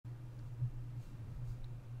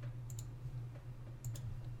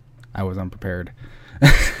I was unprepared.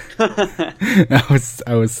 I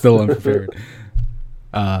was still unprepared.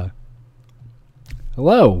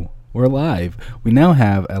 Hello, we're live. We now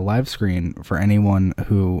have a live screen for anyone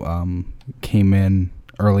who came in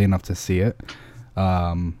early enough to see it.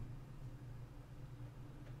 Yeah.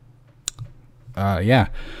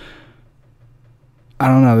 I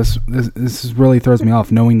don't know. This really throws me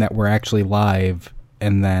off, knowing that we're actually live,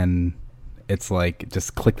 and then it's like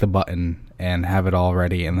just click the button and have it all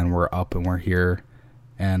ready, and then we're up and we're here.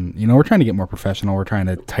 And we're trying to get more professional. We're trying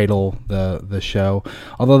to title the show,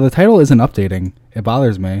 although the title isn't updating. It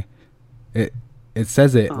bothers me. It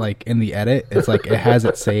says it like in the edit. It's like it has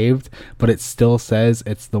it saved, but it still says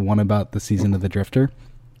it's the one about the season of the Drifter.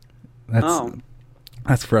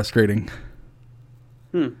 That's frustrating.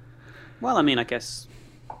 Well, I mean, I guess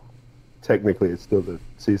technically it's still the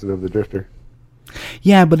season of the Drifter.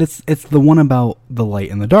 Yeah, but it's the one about the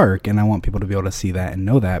light and the dark, and I want people to be able to see that and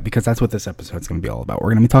know that, because that's what this episode's going to be all about. We're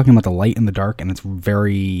going to be talking about the light and the dark, and it's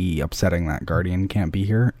very upsetting that Guardian can't be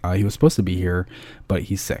here. He was supposed to be here, but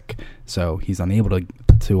he's sick, so he's unable to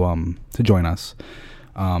join us.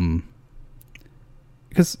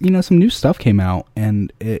 Because some new stuff came out,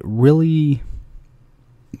 and it really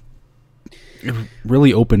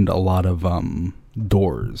opened a lot of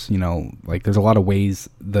doors. Like there's a lot of ways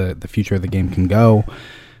the future of the game can go.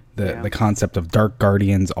 The concept of Dark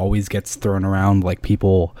Guardians always gets thrown around, like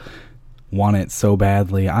people want it so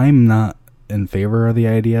badly. I'm not in favor of the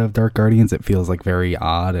idea of Dark Guardians. It feels like very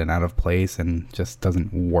odd and out of place and just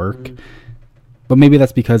doesn't work. But maybe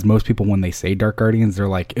that's because most people, when they say Dark Guardians, they're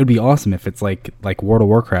like, it'd be awesome if it's like World of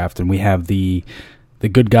Warcraft and we have the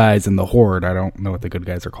good guys and the Horde. I don't know what the good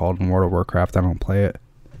guys are called in World of Warcraft. I don't play it.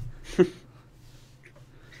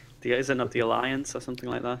 Is it not the Alliance or something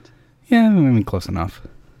like that? Yeah, I mean, close enough.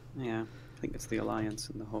 Yeah, I think it's the Alliance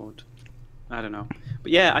and the Horde. I don't know.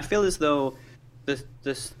 But yeah, I feel as though the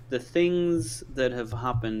things that have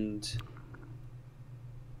happened,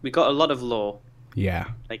 we got a lot of lore.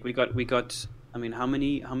 Yeah. Like we got I mean, how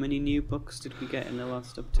many new books did we get in the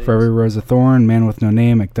last update? For Every Rose of Thorn, Man with No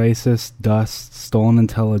Name, Ecdysis, Dust, Stolen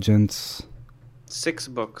Intelligence. 6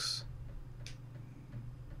 books.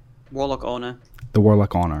 Warlock Honor. The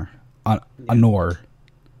Warlock Honor. Anor.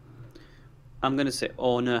 I'm going to say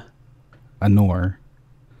Honor. Anor.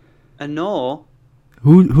 Anor?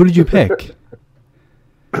 Who did you pick?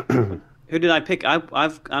 Who did I pick?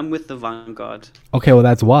 I'm with the Vanguard. Okay, well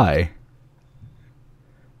that's why.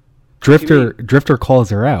 Drifter calls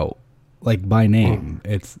her out, like by name.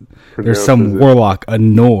 There's some warlock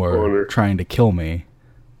Anor trying to kill me.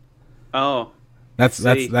 Oh. That's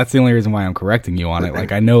the only reason why I'm correcting you on it.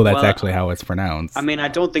 Like I know that's actually how it's pronounced. I mean, I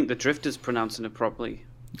don't think the Drifter's pronouncing it properly.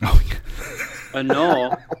 Oh.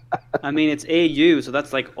 Anor. I mean, it's AU, so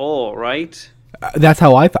that's like O, right? That's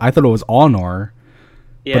how I thought it was Honor.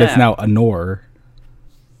 Yeah. But it's now Anor.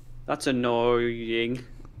 That's annoying.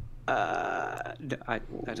 I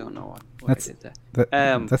don't know what I did there.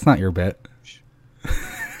 That's not your bit.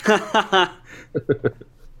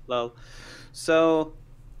 Lol. So,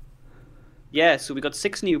 yeah, so we got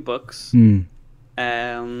 6 new books.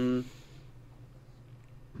 There's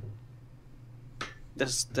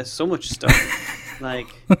so much stuff. Like,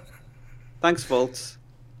 thanks, Volts.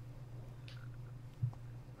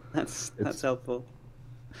 That's helpful.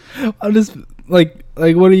 I'm just like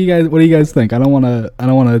what do you guys think? I don't want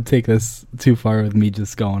to take this too far with me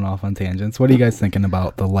just going off on tangents. What are you guys thinking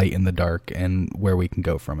about the light and the dark and where we can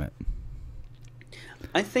go from it?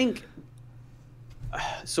 I think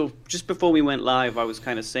so. Just before we went live, I was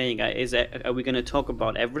kind of saying, are we going to talk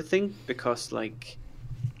about everything? Because like,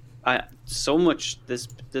 so much.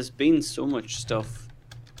 There's been so much stuff.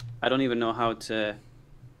 I don't even know how to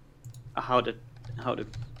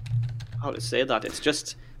say that. It's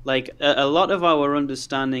just like a lot of our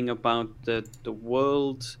understanding about the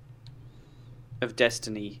world of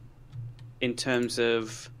Destiny, in terms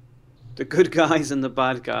of the good guys and the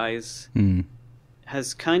bad guys,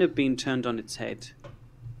 has kind of been turned on its head.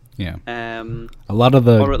 Yeah. A lot of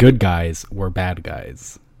the good guys were bad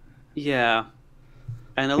guys. Yeah.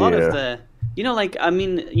 And a lot of the, like, I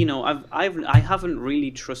mean, I haven't really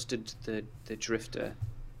trusted the Drifter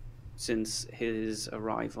since his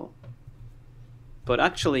arrival. But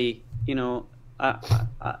actually,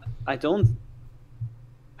 I don't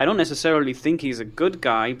necessarily think he's a good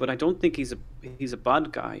guy, but I don't think he's a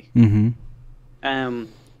bad guy. Mm-hmm.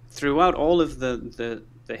 Throughout all of the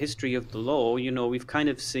history of the lore, we've kind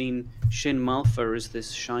of seen Shin Malphur as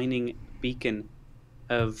this shining beacon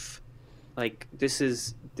of, like, this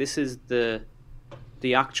is the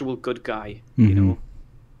actual good guy, mm-hmm.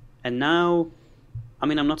 And now I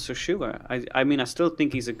mean, I'm not so sure. I mean, I still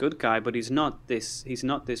think he's a good guy, but he's not this. He's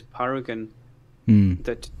not this paragon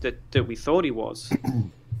that we thought he was.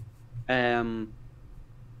 And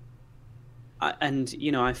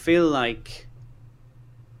you know, I feel like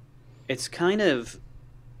it's kind of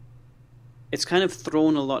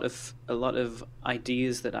thrown a lot of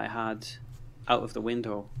ideas that I had out of the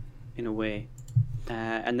window, in a way.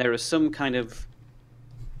 And there are some kind of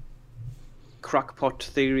crackpot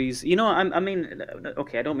theories. You know, I mean,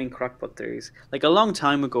 okay, I don't mean crackpot theories. Like a long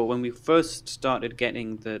time ago, when we first started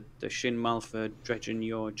getting the Shin Malphur, Dredgen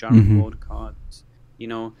Yor, Jaren Ward cards, you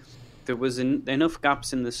know, there was enough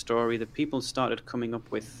gaps in the story that people started coming up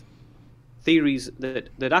with theories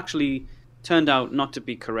that actually turned out not to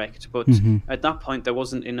be correct. But at that point, there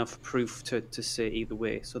wasn't enough proof to say either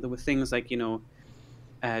way. So there were things like, you know,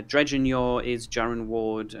 Dredgen Yor is Jaren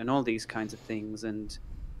Ward and all these kinds of things. And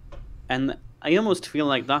I almost feel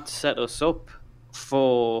like that set us up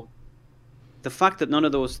for the fact that none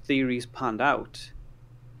of those theories panned out.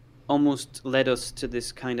 Almost led us to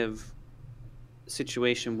this kind of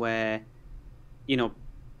situation where, you know,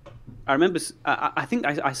 I remember. I think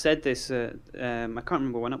I said this. I can't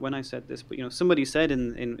remember when I said this, but you know, somebody said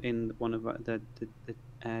in one of the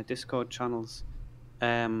Discord channels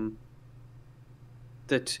that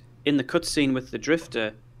in the cutscene with the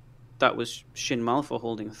Drifter, that was Shin Malphur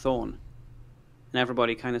holding Thorn, and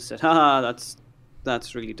everybody kind of said, "Ha,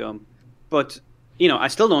 that's really dumb." But you know, I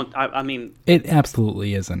still don't. I mean, it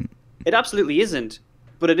absolutely isn't. It absolutely isn't.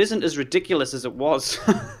 But it isn't as ridiculous as it was.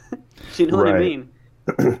 Do you know what I mean?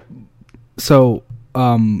 So,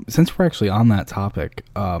 since we're actually on that topic,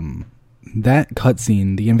 that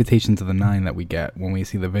cutscene, the Invitation to the Nine that we get when we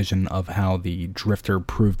see the vision of how the Drifter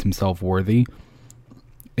proved himself worthy,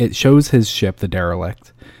 it shows his ship, the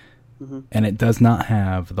Derelict, and it does not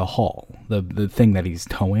have the hull, the thing that he's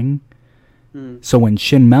towing. So when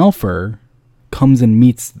Shin Malphur comes and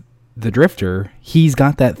meets the Drifter, he's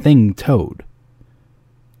got that thing towed.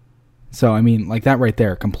 So, I mean, like that right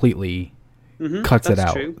there completely cuts it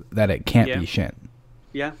out, true. That it can't be Shin.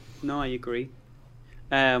 Yeah, no, I agree.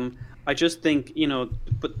 I just think, you know,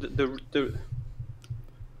 but the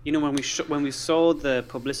you know, when we saw the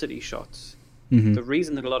publicity shots, the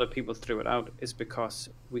reason that a lot of people threw it out is because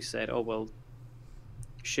we said, oh, well,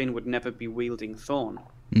 Shin would never be wielding Thorn.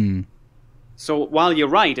 So while you're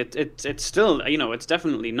right, it's still, you know, it's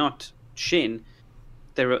definitely not Shin.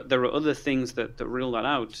 There are other things that rule that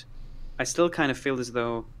out. I still kind of feel as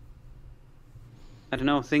though, I don't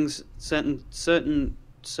know, certain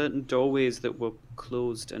doorways that were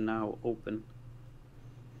closed are now open.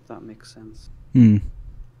 If that makes sense.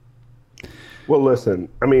 Well, listen,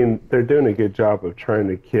 I mean, they're doing a good job of trying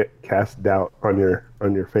to cast doubt on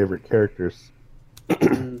your favorite characters.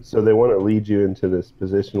 So they want to lead you into this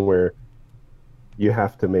position where you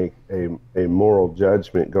have to make a moral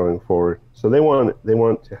judgment going forward. So they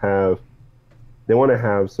want to have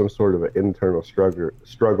some sort of an internal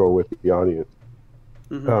struggle with the audience.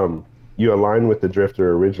 You align with the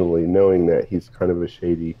Drifter originally, knowing that he's kind of a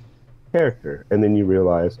shady character, and then you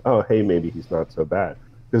realize, oh, hey, maybe he's not so bad.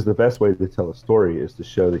 Because the best way to tell a story is to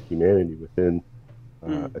show the humanity within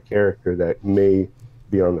a character that may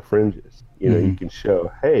be on the fringes. You know, you can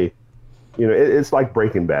show, hey, you know, it's like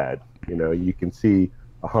Breaking Bad. You know, you can see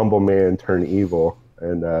a humble man turn evil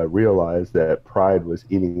and realize that pride was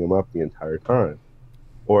eating him up the entire time.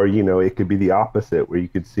 Or, you know, it could be the opposite, where you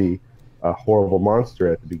could see a horrible monster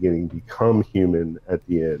at the beginning become human at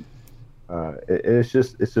the end. And it's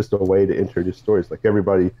just a way to introduce stories. Like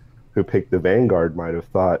everybody who picked the Vanguard might have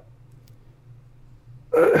thought,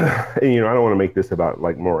 and, you know, I don't want to make this about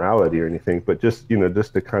like morality or anything, but just, you know,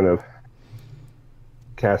 just to kind of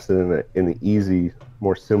cast it in an easy,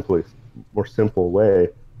 more simple way.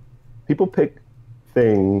 People pick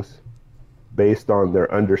things based on their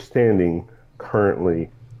understanding currently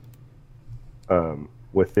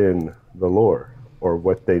within the lore, or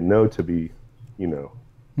what they know to be, you know,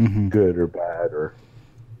 good or bad, or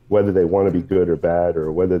whether they want to be good or bad,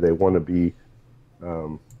 or whether they want to be,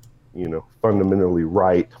 you know, fundamentally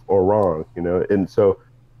right or wrong, you know. And so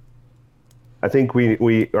I think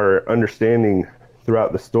we are understanding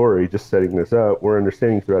throughout the story, just setting this up, we're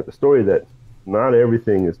understanding throughout the story that not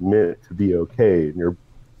everything is meant to be okay. And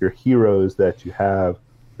your heroes that you have,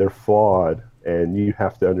 they're flawed, and you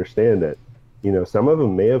have to understand that, you know, some of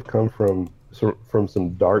them may have come from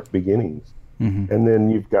some dark beginnings. And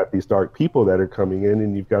then you've got these dark people that are coming in,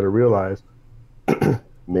 and you've got to realize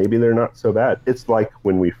maybe they're not so bad. It's like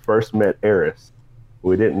when we first met Eris,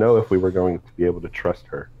 we didn't know if we were going to be able to trust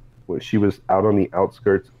her. When she was out on the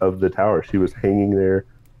outskirts of the tower, she was hanging there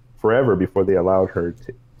forever before they allowed her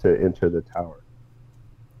to enter the tower.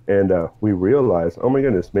 And we realize, oh my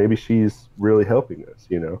goodness, maybe she's really helping us.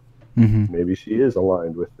 Maybe she is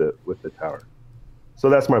aligned with the tower. So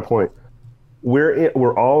that's my point.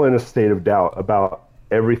 We're all in a state of doubt about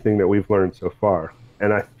everything that we've learned so far,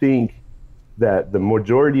 and I think that the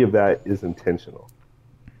majority of that is intentional.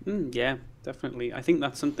 Yeah, definitely. I think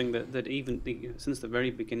that's something that even since the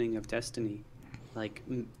very beginning of Destiny, like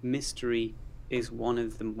mystery is one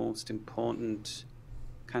of the most important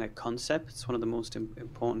kind of concepts, one of the most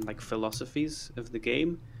important like philosophies of the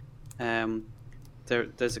game.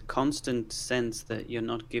 There's a constant sense that you're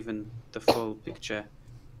not given the full picture.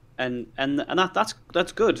 And that's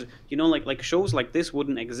good. Like shows like this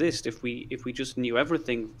wouldn't exist if we just knew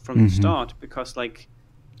everything from the start, because like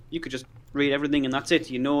you could just read everything and that's it.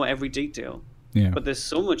 You know every detail. Yeah. But there's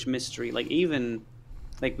so much mystery. Like even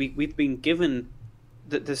like we've been given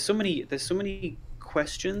there's so many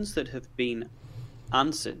questions that have been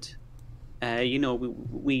answered.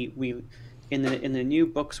 We in the new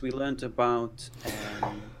books we learned about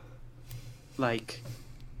like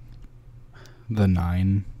the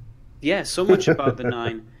 9. Yeah, so much about the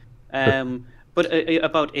 9. But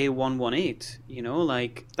about A118,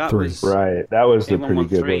 like that 3. was right. That was a pretty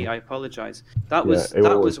good one. I apologize. That was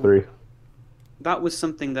 3. That was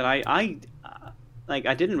something that I like.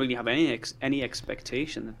 I didn't really have any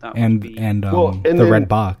expectation that and would be. and and the then, red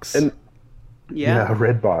box. And yeah,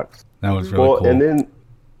 red box. That was really cool. And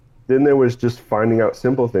then there was just finding out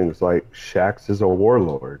simple things like Shaxx is a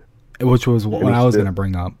warlord. Which was what I was going to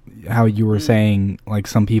bring up. How you were saying, like,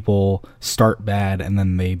 some people start bad and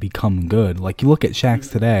then they become good. Like, you look at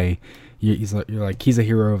Shaxx today, you're like, he's a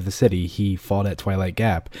hero of the city. He fought at Twilight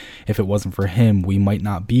Gap. If it wasn't for him, we might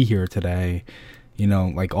not be here today.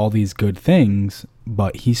 Like, all these good things.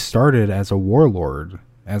 But he started as a warlord,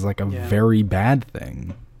 as, like, a very bad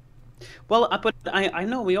thing. Well, but I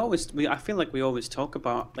know I feel like we always talk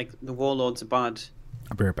about, like, the warlords are bad.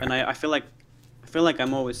 I'll be right back. And I feel like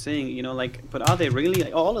I'm always saying, like, but are they really?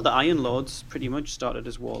 Like, all of the Iron Lords pretty much started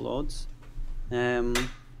as warlords. I don't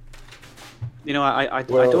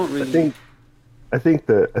really. I think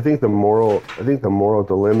the moral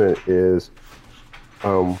dilemma is,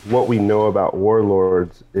 what we know about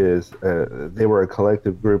warlords is they were a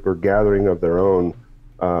collective group or gathering of their own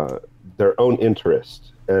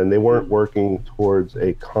interest, and they weren't working towards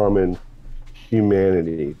a common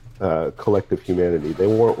humanity. Collective humanity. They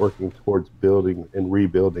weren't working towards building and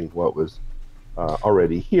rebuilding what was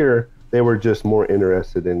already here. They were just more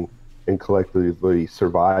interested in collectively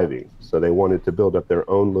surviving. So they wanted to build up their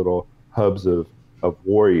own little hubs of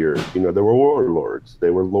warriors. There were warlords.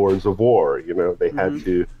 They were lords of war. They had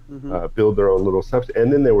to build their own little substance.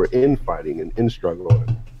 And then they were infighting and in struggle.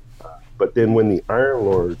 But then when the Iron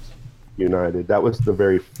Lords united, that was the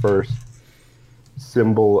very first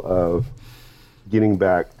symbol of getting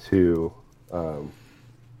back to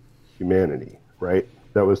humanity, right?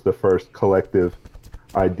 That was the first collective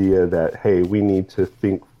idea that, hey, we need to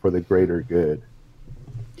think for the greater good.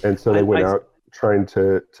 And so they went out trying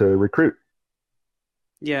to recruit.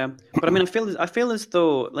 Yeah, but I mean, I feel as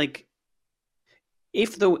though, like,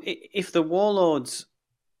 if the warlords,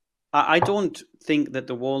 I don't think that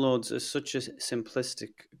the warlords are such a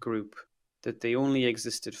simplistic group that they only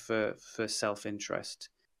existed for self-interest.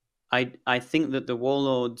 I think that the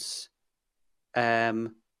warlords,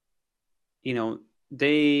 I'm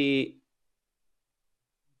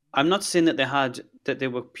not saying that they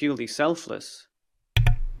were purely selfless.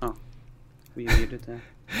 Oh, were you muted there?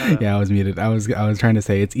 Yeah, I was muted. I was trying to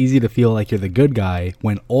say it's easy to feel like you're the good guy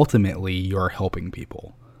when ultimately you're helping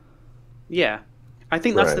people. Yeah, I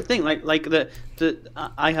think that's the thing. Like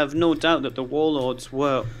I have no doubt that the warlords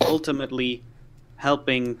were ultimately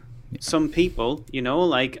helping some people,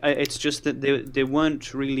 like it's just that they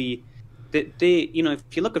weren't really. They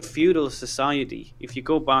if you look at feudal society, if you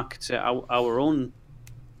go back to our own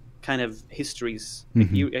kind of histories,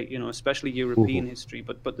 especially European history,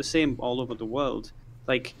 but the same all over the world.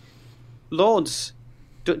 Like, lords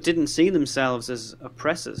didn't see themselves as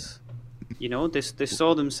oppressors. They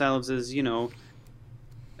saw themselves as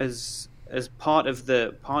as part of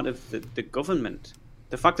the government.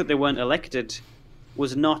 The fact that they weren't elected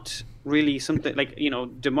was not really something like,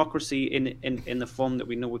 democracy in the form that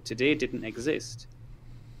we know it today didn't exist.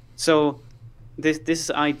 So this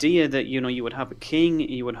idea that you would have a king,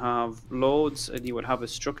 you would have lords, and you would have a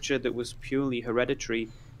structure that was purely hereditary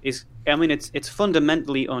it's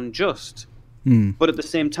fundamentally unjust. But at the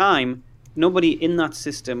same time, nobody in that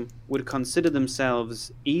system would consider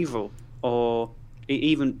themselves evil, or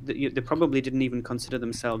even they probably didn't even consider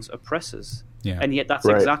themselves oppressors. Yeah. And yet that's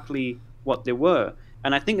exactly what they were.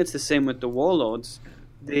 And I think it's the same with the warlords.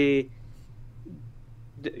 They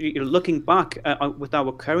looking back with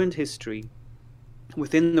our current history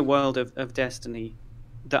within the world of Destiny,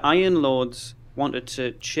 the Iron Lords wanted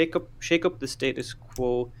to shake up the status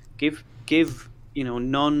quo, give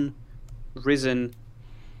non-risen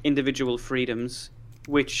individual freedoms,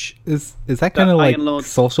 which is that kind of like Lords,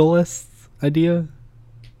 socialist idea?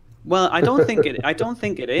 Well, I don't think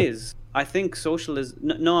it is. I think socialism.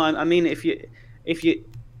 No, I mean if you,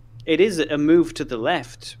 it is a move to the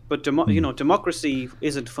left, but democracy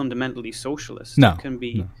isn't fundamentally socialist. No, it can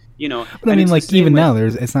be. No. But I mean, like even now,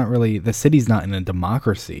 it's not really, the city's not in a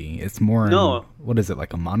democracy. It's more what is it,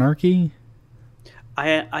 like a monarchy?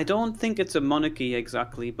 I don't think it's a monarchy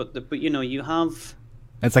exactly, but you have.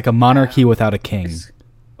 It's like a monarchy without a king.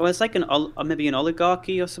 It's like maybe an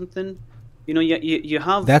oligarchy or something. You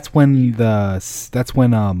have. That's when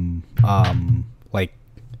like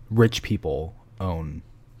rich people own.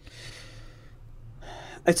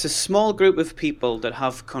 It's a small group of people that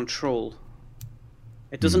have control.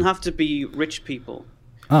 It doesn't have to be rich people.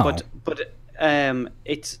 Oh. But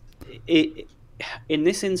it's in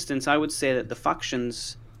this instance, I would say that the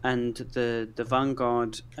factions and the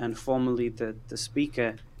Vanguard and formerly the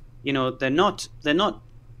Speaker, they're not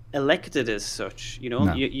elected as such.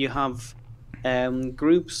 No. You have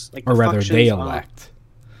groups like, or rather they elect.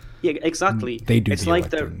 Yeah, exactly. They do. It's the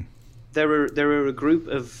like electing. there are a group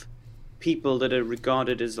of people that are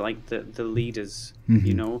regarded as like the leaders,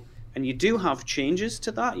 and you do have changes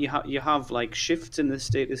to that. You have like shifts in the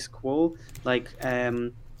status quo, like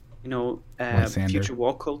Future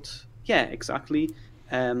War Cult. Yeah, exactly.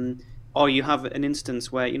 Or you have an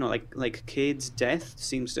instance where like Cade's death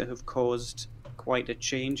seems to have caused quite a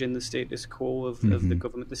change in the status quo of the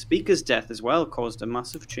government. The Speaker's death as well caused a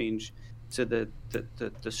massive change to the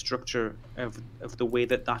structure of the way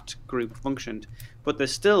that group functioned. But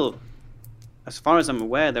there's still, as far as I'm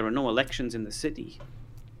aware, there are no elections in the city.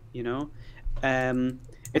 It's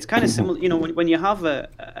kind of similar. When you have a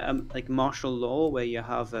like martial law, where you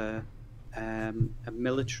have a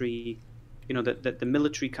military, that the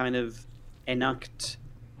military kind of enact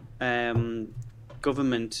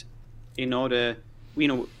government in order,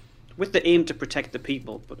 with the aim to protect the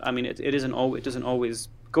people. But I mean, it doesn't always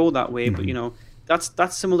go that way. But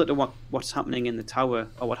that's similar to what's happening in the tower,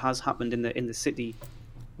 or what has happened in the city,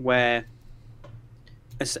 where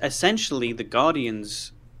essentially the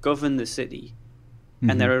Guardians govern the city,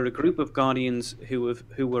 and there are a group of Guardians who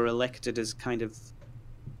were elected as kind of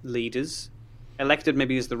leaders. Elected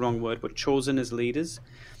maybe is the wrong word, but chosen as leaders.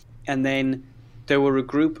 And then there were a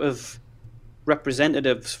group of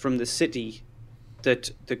representatives from the city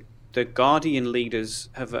that the Guardian leaders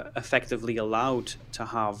have effectively allowed to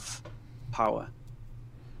have power.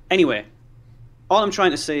 Anyway, all I'm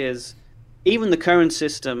trying to say is, even the current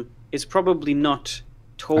system is probably not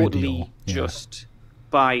totally ideal, yeah. just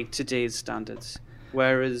by today's standards.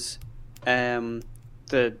 Whereas looking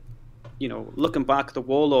back, the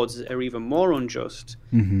warlords are even more unjust.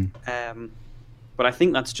 But I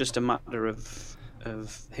think that's just a matter of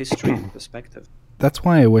history and perspective. That's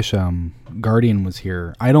why I wish Guardian was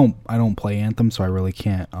here. I don't play Anthem, so I really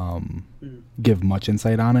can't give much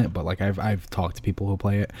insight on it. But like I've talked to people who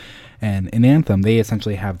play it, and in Anthem they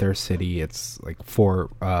essentially have their city. It's like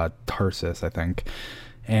Fort Tarsus, I think,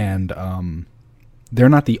 and they're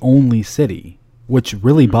not the only city, which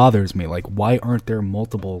really bothers me. Like, why aren't there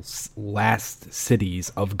multiple last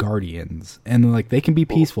cities of Guardians? And like, they can be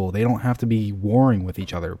peaceful. They don't have to be warring with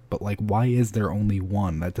each other. But like, why is there only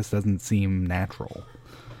one? That just doesn't seem natural.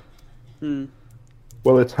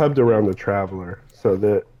 Well, it's hubbed around the Traveler. So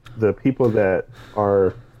the people that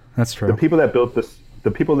are that's true. The people that built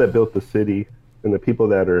the city, and the people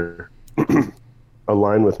that are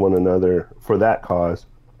aligned with one another for that cause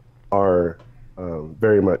are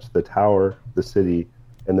very much the tower, the city,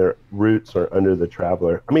 and their roots are under the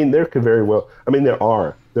Traveler. I mean, there could very well. I mean, there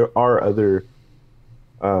are other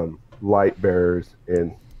light bearers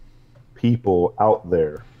and people out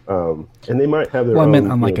there, and they might have their. Well, own, I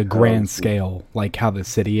meant on like a grand towns. scale, like how the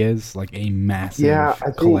city is, like a massive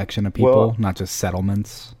collection of people, not just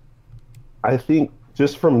settlements. I think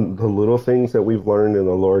just from the little things that we've learned in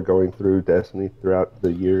the lore going through Destiny throughout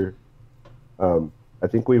the year, I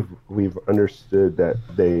think we've understood that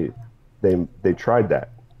they tried that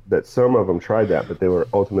some of them tried that, but they were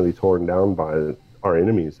ultimately torn down by our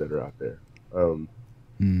enemies that are out there.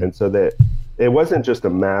 And so that it wasn't just a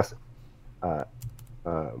mass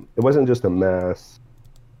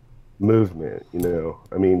movement,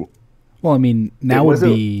 I mean. Well, I mean, now would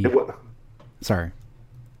be. Sorry.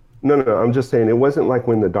 No. I'm just saying it wasn't like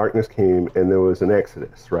when the darkness came and there was an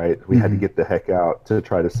exodus, right? We had to get the heck out to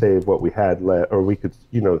try to save what we had left, or we could,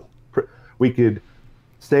 we could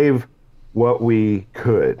save what we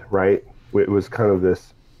could, right? It was kind of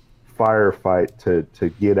this firefight to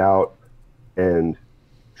get out and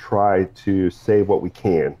try to save what we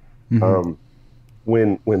can. Mm-hmm.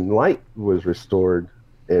 When light was restored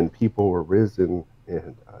and people were risen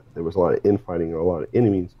and there was a lot of infighting and a lot of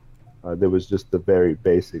enemies, there was just the very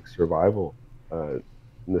basic survival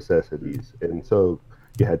necessities. And so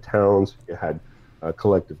you had towns, you had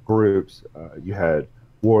collective groups, you had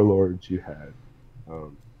warlords, you had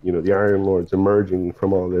the Iron Lords emerging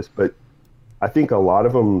from all this. But I think a lot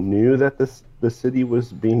of them knew that the city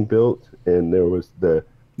was being built, and there was the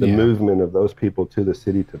movement of those people to the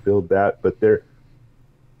city to build that. But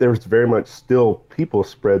there's very much still people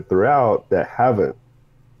spread throughout that haven't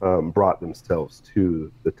brought themselves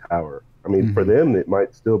to the tower. I mean, for them, it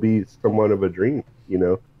might still be somewhat of a dream,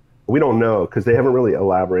 We don't know because they haven't really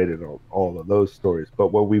elaborated on all of those stories. But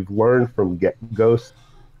what we've learned from Ghost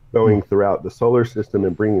going throughout the solar system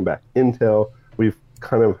and bringing back intel, we've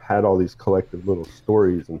kind of had all these collective little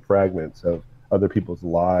stories and fragments of other people's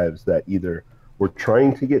lives that either were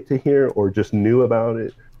trying to get to here or just knew about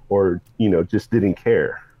it or, just didn't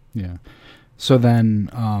care. Yeah. So then,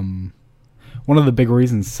 one of the big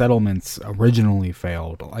reasons settlements originally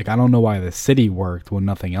failed, like, I don't know why the city worked when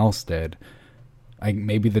nothing else did. Like,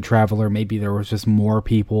 maybe the Traveler, maybe there was just more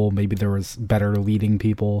people, maybe there was better leading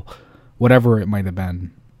people, whatever it might have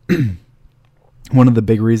been. One of the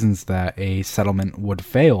big reasons that a settlement would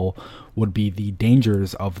fail would be the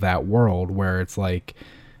dangers of that world, where it's like,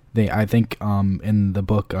 I think in the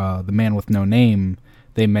book, The Man with No Name,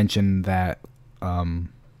 they mentioned that,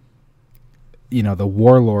 the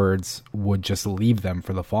warlords would just leave them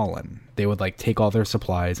for the Fallen. They would take all their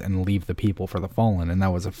supplies and leave the people for the Fallen, and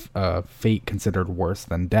that was a fate considered worse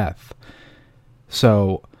than death.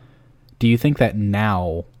 So, do you think that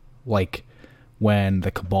now, when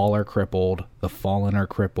the Cabal are crippled, the Fallen are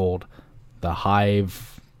crippled, the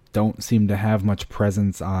Hive don't seem to have much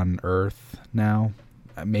presence on Earth now?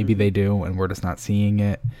 Maybe they do, and we're just not seeing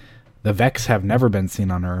it. The Vex have never been seen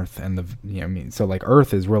on Earth, and so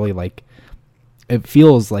Earth is really it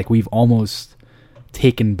feels like we've almost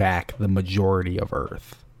taken back the majority of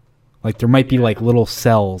Earth. There might be little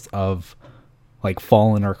cells of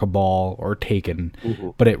Fallen or Cabal or Taken,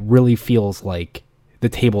 but it really feels like the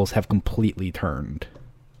tables have completely turned.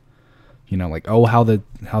 How the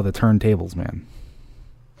turntables, man.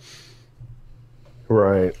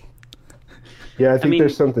 Right. Yeah, I think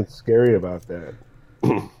there's something scary about that.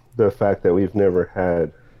 The fact that we've never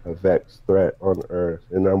had a Vex threat on Earth.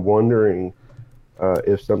 And I'm wondering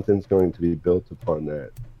if something's going to be built upon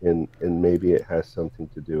that. And maybe it has something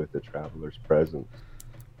to do with the Traveler's presence.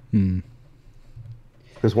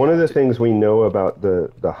 Because one of the things we know about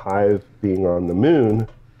the Hive being on the moon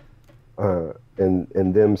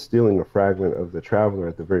and them stealing a fragment of the Traveler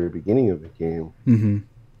at the very beginning of the game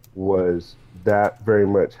was that very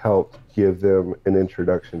much helped give them an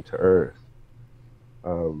introduction to Earth.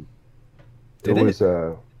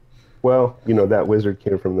 That wizard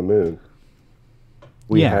came from the moon.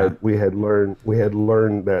 We had learned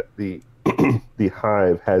that the the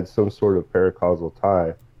Hive had some sort of paracausal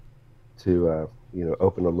tie to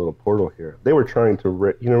open a little portal here. They were trying to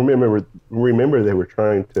remember they were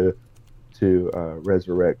trying to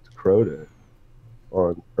resurrect Crota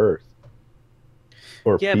on Earth.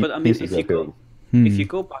 But I mean, if you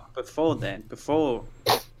go back before then,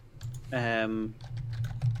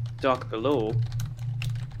 Dark Below,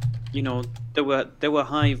 there were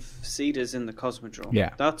Hive Seeders in the Cosmodrome.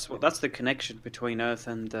 Yeah, that's the connection between Earth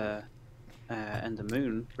and the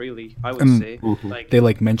moon. Really, I would say. They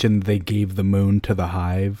mentioned they gave the moon to the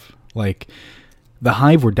Hive. The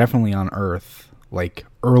Hive were definitely on Earth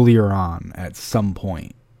earlier on at some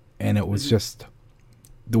point, and it was just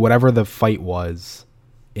whatever the fight was.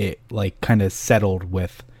 It kind of settled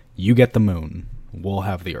with, you get the moon, we'll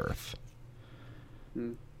have the Earth.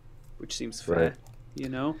 Which seems fair,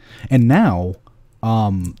 And now,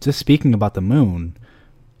 just speaking about the moon,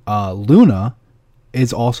 Luna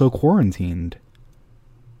is also quarantined.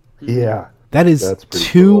 Yeah. That is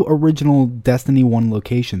two original Destiny 1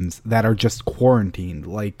 locations that are just quarantined.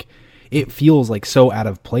 It feels so out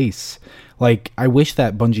of place. I wish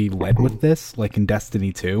that Bungie led with this, in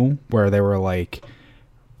Destiny 2, where they were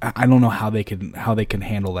I don't know how they can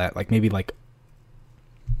handle that. Maybe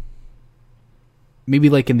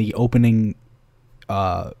in the opening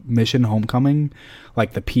mission, Homecoming,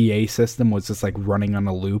 the PA system was just running on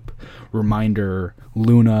a loop. Reminder,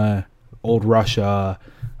 Luna, Old Russia,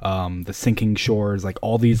 the Sinking Shores,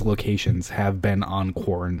 all these locations have been on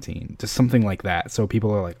quarantine. Just something like that. So people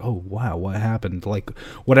are oh wow, what happened?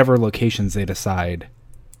 Whatever locations they decide.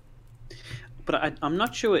 But I'm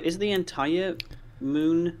not sure. Is the entire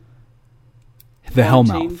moon The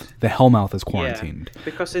quarantined? Hellmouth. The Hellmouth is quarantined. Yeah,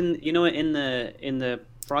 because in the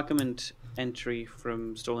fragment entry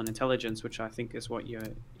from Stolen Intelligence, which I think is what you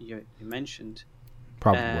mentioned.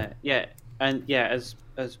 Probably. As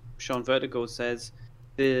Sean Vertigo says,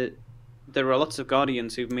 there are lots of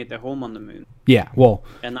Guardians who've made their home on the moon. Yeah, well,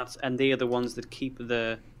 And they are the ones that keep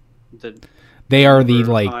the they are the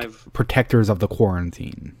number like alive. protectors of the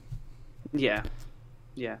quarantine. Yeah.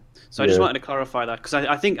 So I just wanted to clarify that because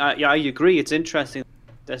I think I agree. It's interesting.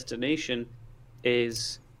 Destination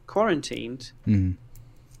is quarantined,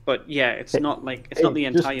 but it's not like not the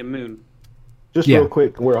entire moon. Just real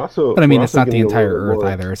quick, we're also. But I mean, we're it's also not the getting a entire little bit Earth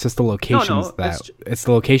more- either. It's just the locations it's- it's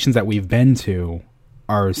the locations that we've been to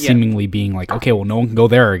are seemingly being like, okay, well, no one can go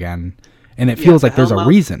there again, and it feels the like there's a Hellmouth-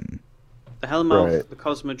 reason. The Hellmouth, Right. the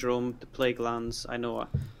Cosmodrome, the Plague Lands. I know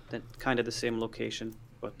they're kind of the same location,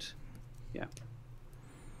 but yeah.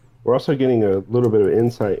 We're also getting a little bit of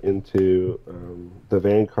insight into the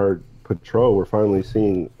Vanguard patrol. We're finally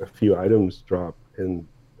seeing a few items drop and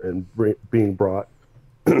being brought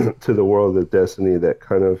to the world of Destiny that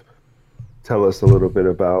kind of tell us a little bit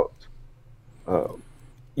about,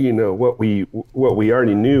 what we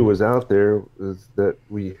already knew was out there is that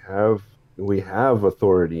we have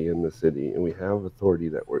authority in the city, and we have authority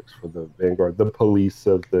that works for the Vanguard, the police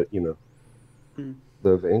of the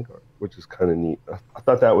the Vanguard, which is kind of neat. I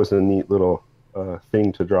thought that was a neat little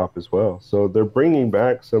thing to drop as well. So they're bringing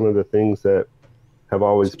back some of the things that have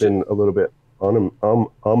always been a little bit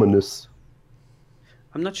ominous.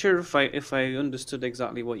 I'm not sure if I understood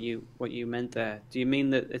exactly what you meant there. Do you mean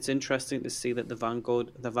that it's interesting to see that the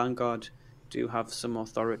Vanguard do have some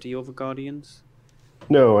authority over Guardians?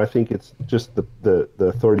 No, I think it's just the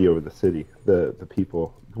authority over the city, the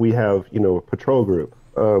people. We have a patrol group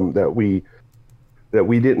that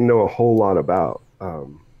we didn't know a whole lot about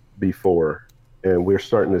before, and we're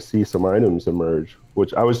starting to see some items emerge.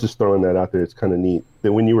 Which I was just throwing that out there. It's kind of neat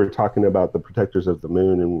that when you were talking about the protectors of the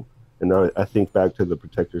moon, and I think back to the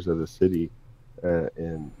protectors of the city,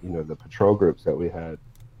 and the patrol groups that we had.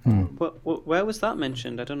 Where was that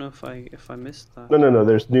mentioned? I don't know if I missed that. No.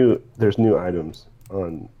 There's new items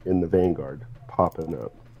in the Vanguard popping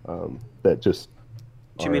up that just.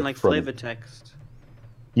 Do you mean like flavor text?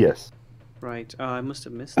 Yes. Right. Oh, I must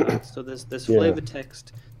have missed that. So there's flavor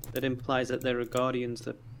text that implies that there are Guardians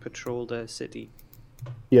that patrol their city.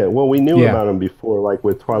 Yeah, well, we knew about them before, like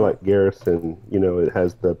with Twilight Garrison, it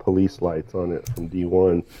has the police lights on it from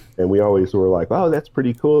D1, and we always were like, oh, that's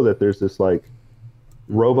pretty cool that there's this, like,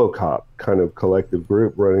 RoboCop kind of collective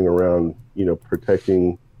group running around,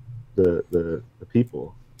 protecting the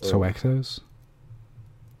people. So Exos?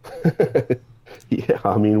 Yeah,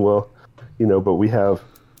 I mean, well, but we have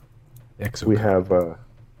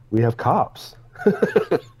cops.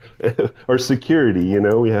 Or security,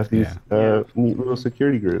 we have these neat little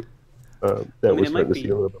security group that we're starting to see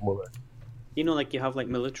a little bit more. Like you have like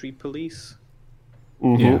military police.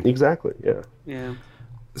 Mm-hmm, Yeah. Exactly. Yeah. Yeah.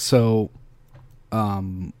 So,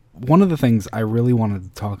 one of the things I really wanted to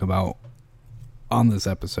talk about on this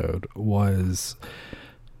episode was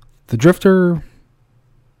the Drifter.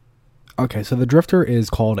 Okay, so the Drifter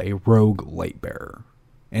is called a rogue lightbearer.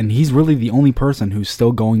 And he's really the only person who's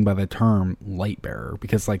still going by the term Lightbearer,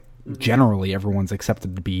 because, like, generally everyone's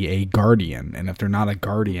accepted to be a Guardian, and if they're not a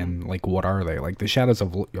Guardian, like, what are they? Like, the Shadows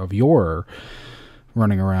of Yore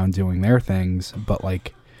running around doing their things, but,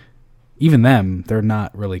 like, even them, they're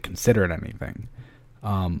not really considered anything.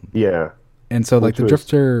 Yeah. And so, like, the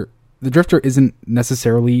Drifter isn't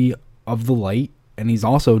necessarily of the light, and he's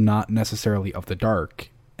also not necessarily of the dark.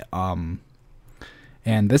 And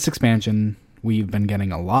this expansion, we've been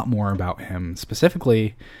getting a lot more about him.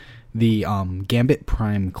 Specifically, the Gambit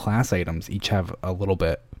Prime class items each have a little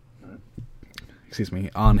bit,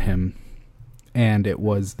 on him. And it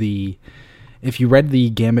was if you read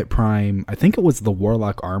the Gambit Prime, I think it was the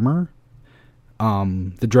Warlock armor,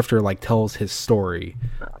 the Drifter, like, tells his story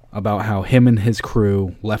about how him and his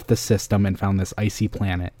crew left the system and found this icy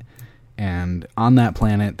planet. And on that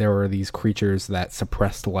planet, there were these creatures that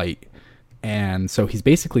suppressed light. And so he's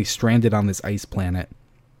basically stranded on this ice planet.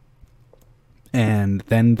 And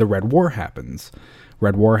then the Red War happens.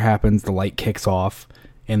 The light kicks off,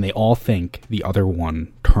 and they all think the other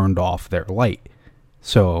one turned off their light.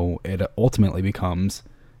 So it ultimately becomes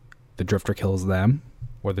the Drifter kills them,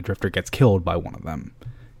 or the Drifter gets killed by one of them.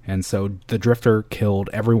 And so the Drifter killed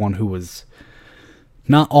everyone who was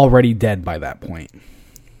not already dead by that point.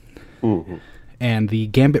 Mm-hmm. And the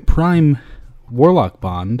Gambit Prime Warlock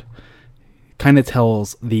bond kind of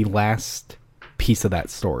tells the last piece of that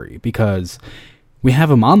story, because we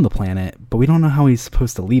have him on the planet, but we don't know how he's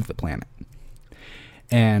supposed to leave the planet.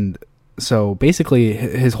 And so basically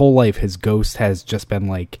his whole life, his ghost has just been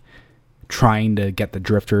like trying to get the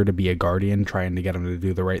Drifter to be a guardian, trying to get him to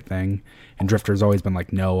do the right thing. And Drifter's always been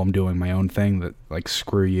like, no, I'm doing my own thing, that like,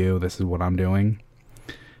 screw you, this is what I'm doing.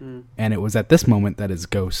 And it was at this moment that his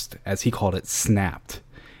ghost, as he called it, snapped.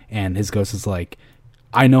 And his ghost is like,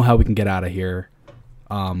 I know how we can get out of here.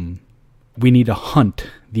 We need to hunt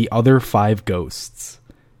the other 5 ghosts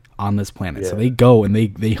on this planet. So they go and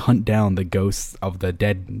they hunt down the ghosts of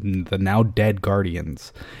the now dead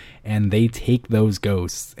guardians. And they take those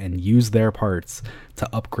ghosts and use their parts to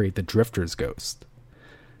upgrade the Drifter's ghost.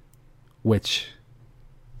 Which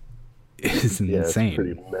is insane. It's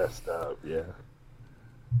pretty messed up, yeah.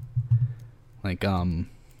 Like,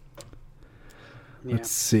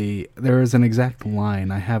 let's see. There is an exact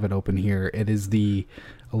line. I have it open here. It is the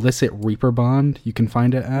illicit Reaper bond, you can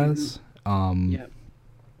find it as.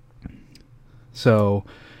 So,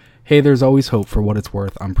 hey, there's always hope for what it's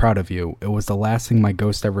worth. I'm proud of you. It was the last thing my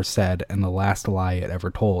ghost ever said and the last lie it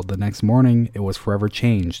ever told. The next morning, it was forever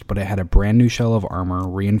changed, but it had a brand new shell of armor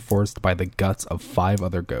reinforced by the guts of 5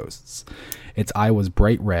 other ghosts. Its eye was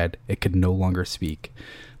bright red. It could no longer speak.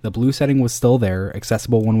 The blue setting was still there,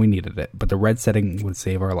 accessible when we needed it, but the red setting would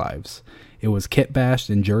save our lives. It was kit-bashed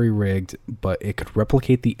and jury-rigged, but it could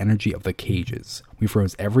replicate the energy of the cages. We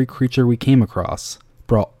froze every creature we came across,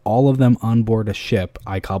 brought all of them on board a ship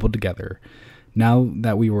I cobbled together. Now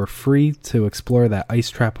that we were free to explore that ice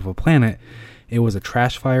trap of a planet, it was a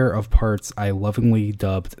trash fire of parts I lovingly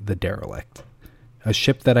dubbed the Derelict, a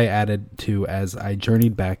ship that I added to as I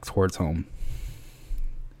journeyed back towards home.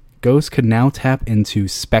 Ghosts could now tap into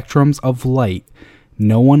spectrums of light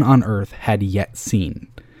no one on Earth had yet seen.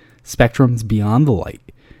 Spectrums beyond the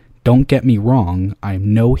light. Don't get me wrong, I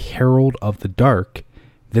am no herald of the dark.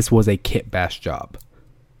 This was a kit bash job.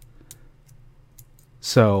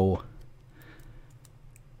 So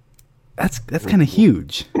that's kind of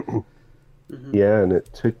huge. Yeah, and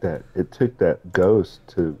it took that ghost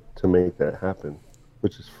to make that happen,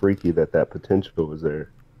 which is freaky that potential was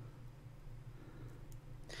there.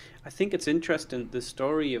 I think it's interesting, the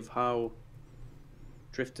story of how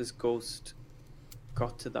Drifter's ghost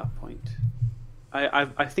got to that point.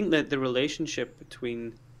 I think that the relationship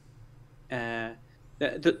between the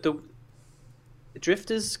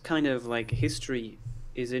Drifter's kind of like history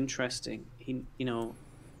is interesting.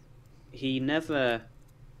 He never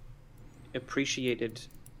appreciated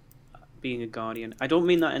being a guardian. I don't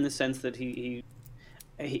mean that in the sense that he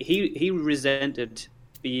resented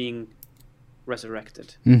being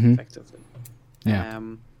resurrected, effectively. Yeah.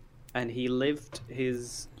 And he lived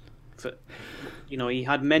his, he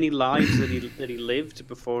had many lives that he lived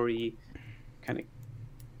before he kind of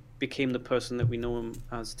became the person that we know him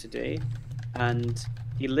as today. And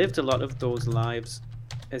he lived a lot of those lives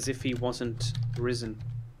as if he wasn't risen.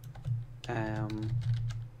 And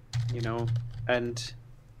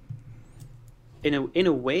in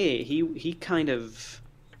a way, he kind of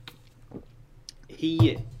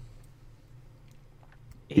he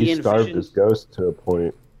starved his ghost to a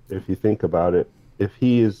point. If you think about it, if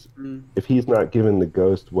he's not giving the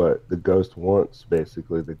ghost what the ghost wants,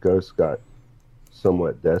 basically, the ghost got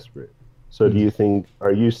somewhat desperate. So do you think?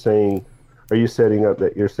 Are you setting up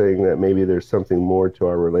that you're saying that maybe there's something more to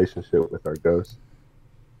our relationship with our ghost?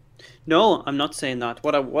 No, I'm not saying that.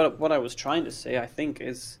 What I was trying to say, I think,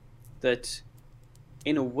 is that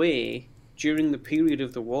in a way, during the period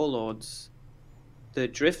of the Warlords, the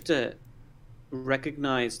Drifter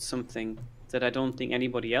recognized something that I don't think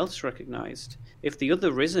anybody else recognized. If the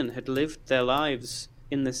other Risen had lived their lives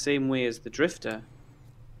in the same way as the Drifter,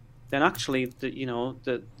 then actually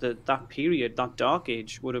that period, that Dark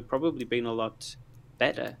Age, would have probably been a lot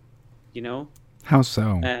better. How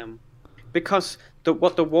so? Because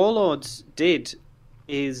what the Warlords did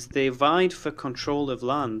is they vied for control of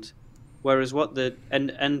land, whereas and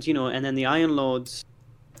then the Iron Lords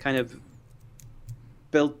kind of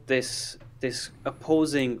built this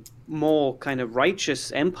opposing, more kind of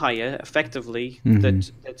righteous empire, effectively,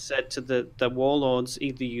 that said to the Warlords,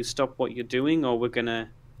 either you stop what you're doing or we're gonna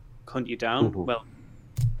hunt you down. Well,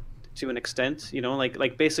 to an extent,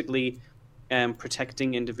 like basically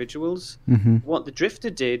protecting individuals. What the Drifter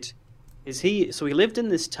did is he lived in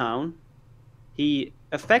this town. He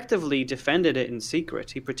effectively defended it in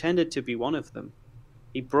secret. He pretended to be one of them.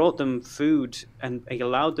 He brought them food and he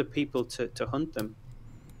allowed the people to hunt them.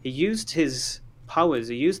 He used his powers.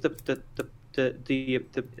 He used the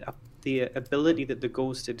ability that the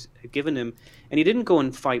ghost had given him, and he didn't go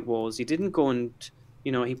and fight wars. He didn't go and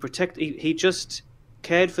he just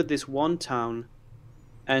cared for this one town,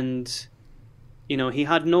 and You know, he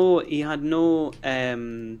had no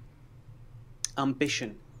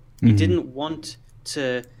ambition. He didn't want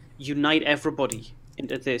to unite everybody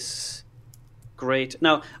into this great.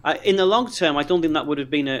 Now, in the long term, I don't think that would have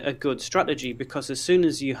been a good strategy, because as soon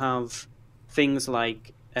as you have things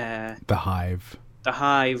like The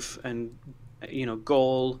Hive. and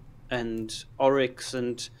Gaul and Oryx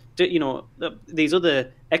and these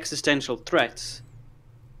other existential threats,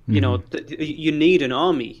 you need an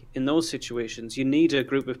army in those situations. You need a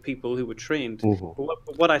group of people who were trained.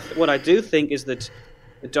 What I do think is that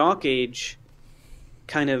the Dark Age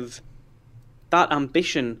kind of, that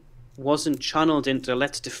ambition wasn't channeled into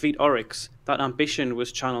let's defeat Oryx. That ambition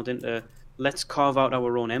was channeled into let's carve out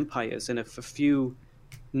our own empires, and if a few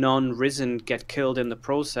non-risen get killed in the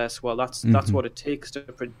process, well, that's what it takes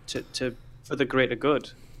to for the greater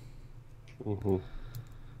good.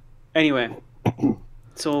 Anyway,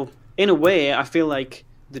 so in a way, I feel like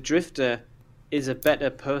the Drifter is a better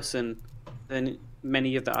person than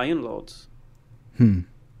many of the Iron Lords.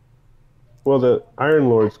 Well, the Iron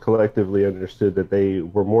Lords collectively understood that they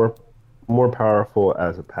were more powerful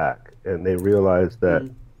as a pack, and they realized that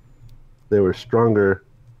they were stronger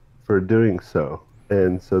for doing so,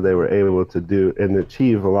 and so they were able to do and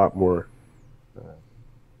achieve a lot more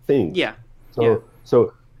things.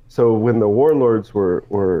 So when the warlords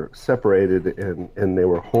were separated and they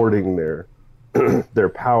were hoarding their their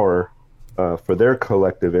power for their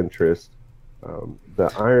collective interest,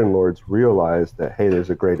 the Iron Lords realized that, hey, there's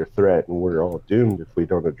a greater threat, and we're all doomed if we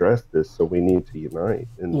don't address this. So we need to unite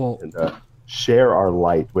and share our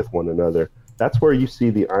light with one another. That's where you see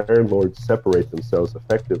the Iron Lords separate themselves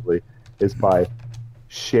effectively, is by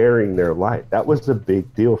sharing their light. That was a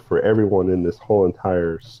big deal for everyone in this whole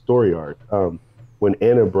entire story arc. When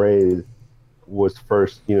Anna Bray was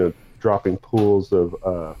first, dropping pools of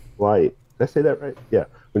light. Did I say that right? Yeah.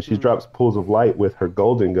 When she drops pools of light with her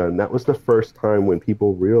golden gun, that was the first time when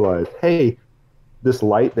people realized, hey, this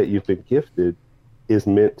light that you've been gifted is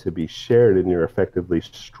meant to be shared, and you're effectively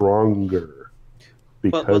stronger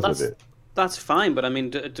because of it. That's fine, but I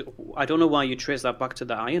mean, I don't know why you trace that back to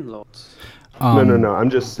the Iron Lords. No. I'm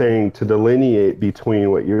just saying, to delineate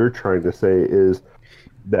between what you're trying to say is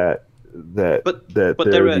that there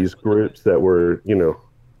are these groups that were,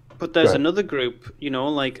 But there's another group,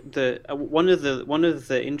 like one of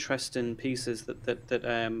the interesting pieces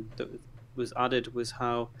that was added was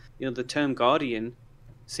how the term Guardian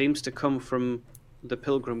seems to come from the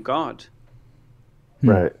Pilgrim Guard,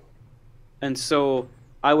 right? And so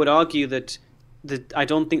I would argue that I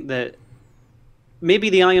don't think that maybe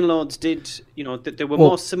the Iron Lords did, that they were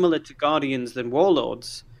more similar to Guardians than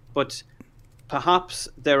Warlords, but perhaps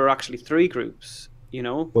there are actually three groups.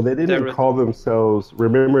 Well, they didn't call themselves.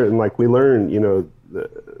 Remember, and like we learned,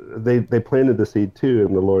 they planted the seed too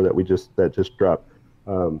in the lore that just dropped.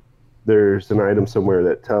 There's an item somewhere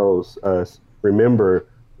that tells us, remember,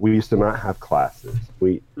 we used to not have classes.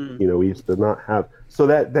 We used to not have. So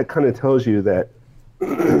that kind of tells you that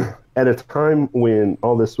at a time when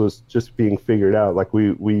all this was just being figured out, like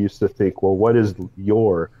we used to think, well, what is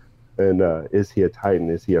Yor? And is he a Titan?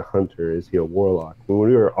 Is he a hunter? Is he a warlock? When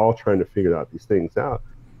we were all trying to figure out these things out,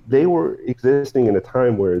 they were existing in a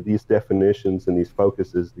time where these definitions and these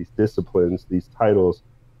focuses, these disciplines, these titles,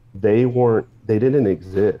 they didn't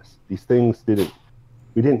exist. These things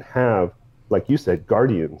we didn't have, like you said,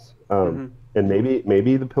 guardians. And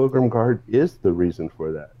maybe the Pilgrim Guard is the reason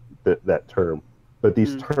for that term. But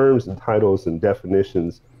these terms and titles and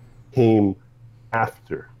definitions came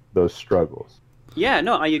after those struggles. Yeah,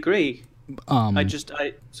 no, I agree.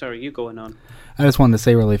 Sorry, you going on. I just wanted to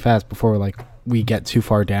say really fast before we get too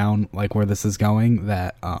far down, where this is going,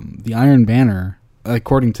 that the Iron Banner,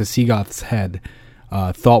 according to Seagoth's head,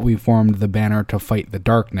 thought we formed the banner to fight the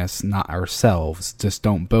darkness, not ourselves. Just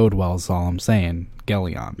don't bode well, is all I'm saying,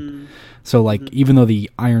 Gellion. So, even though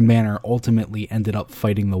the Iron Banner ultimately ended up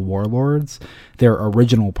fighting the warlords, their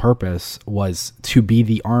original purpose was to be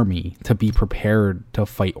the army, to be prepared to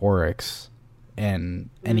fight Oryx and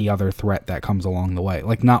any other threat that comes along the way.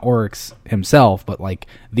 Not Oryx himself, but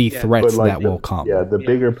the threats that will come. Yeah, the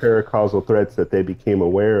bigger paracausal threats that they became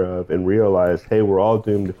aware of and realized, hey, we're all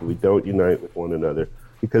doomed if we don't unite with one another.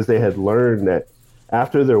 Because they had learned that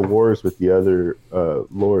after their wars with the other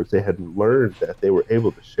lords, they had learned that they were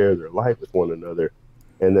able to share their light with one another,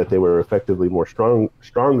 and that they were effectively more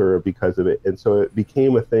stronger because of it. And so it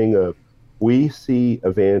became a thing of, we see a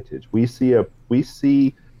vantage. We see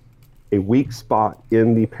a weak spot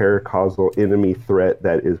in the paracausal enemy threat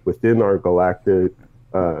that is within our galactic,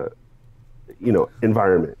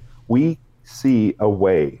 environment. We see a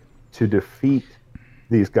way to defeat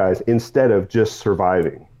these guys instead of just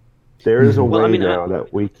surviving. There is a way Well, I mean, now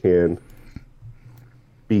that we can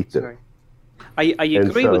beat them. sorry. I And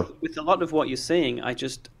agree so- with a lot of what you're saying.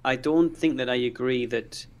 I don't think that I agree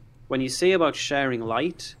that when you say about sharing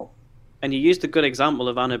light, and you used a good example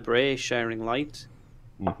of Anna Bray sharing light.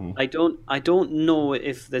 Mhm. I don't know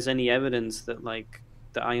if there's any evidence that like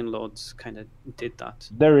the Iron Lords kind of did that.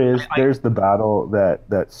 There's the battle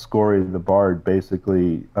that Scory the Bard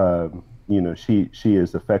basically, she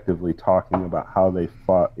is effectively talking about how they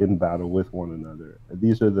fought in battle with one another.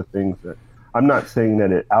 These are the things that I'm not saying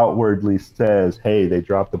that it outwardly says, hey, they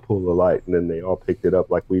dropped the pool of light and then they all picked it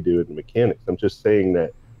up like we do in mechanics. I'm just saying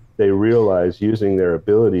that they realize using their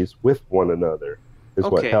abilities with one another is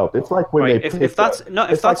what Okay. helped. It's like when Right. they If that's picked no, up-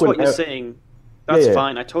 if it's like that's what when you're Ev- saying, that's Yeah.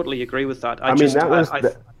 fine. I totally agree with that. I mean, that was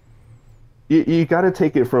you got to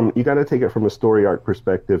take it from a story arc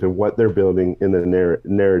perspective and what they're building in the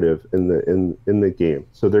narrative in the game.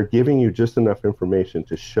 So they're giving you just enough information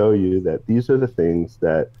to show you that these are the things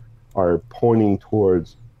that are pointing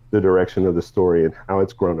towards the direction of the story and how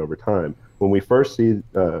it's grown over time. When we first see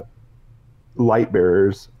light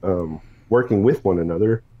bearers working with one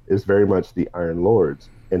another, is very much the Iron Lords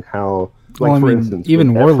and how, like, Well, I for mean, instance,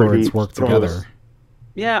 even when warlords Ephraim work throws- together.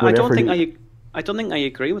 Yeah, I whenever don't think I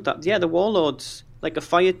agree with that. Yeah, the warlords, like a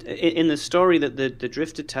fight in the story that the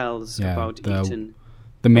Drifter tells Yeah, about Eaton.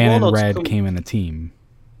 The man in warlords red came in a team.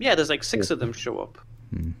 Yeah, there's like 6 of them show up.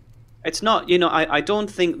 Hmm. It's not, I don't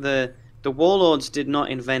think the warlords did not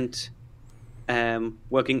invent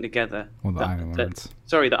working together. Well, the Iron Lords.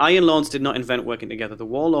 Sorry, the Iron Lords did not invent working together. The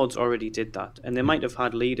warlords already did that, and they might have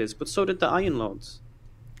had leaders, but so did the Iron Lords.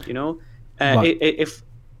 But- If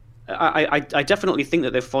I definitely think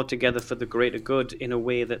that they fought together for the greater good in a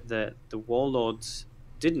way that the warlords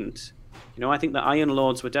didn't. I think the Iron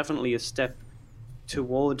Lords were definitely a step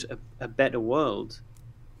toward a better world.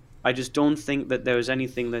 I just don't think that there is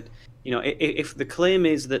anything that if the claim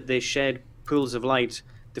is that they shared pools of light,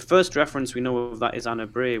 the first reference we know of that is Anna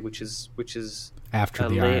Bray, which is After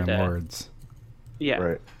the Iron later. Lords. Yeah.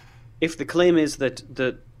 Right. If the claim is that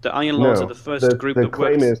the Iron Lords No, are the first group the that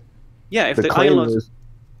claim works, is yeah. If the the Iron claim Lords, is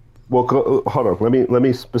well, hold on. Let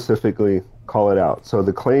me specifically call it out. So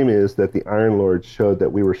the claim is that the Iron Lords showed that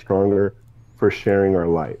we were stronger for sharing our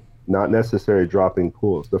light, not necessarily dropping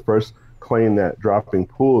pools. The first claim that dropping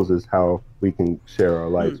pools is how we can share our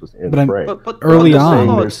lights was in But I'm- Bray. but Early the on,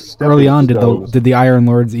 warlords- did the Iron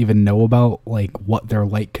Lords even know about like what their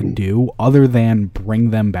light could do, other than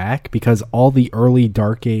bring them back? Because all the early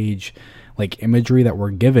Dark Age like imagery that we're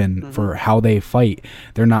given for how they fight,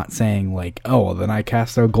 they're not saying like, oh, then I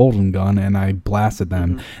cast a golden gun and I blasted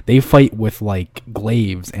them. They fight with like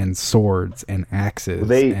glaives and swords and axes.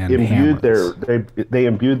 They and imbued hammers. they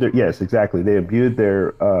imbued their yes, exactly. They imbued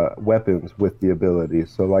their weapons with the abilities.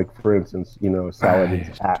 So, like for instance,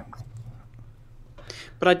 Saladin's axe.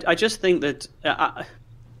 But I just think that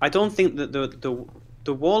I don't think that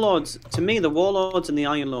the warlords, to me, the warlords and the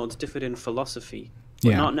Iron Lords differed in philosophy, but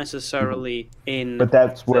Yeah. not necessarily in. But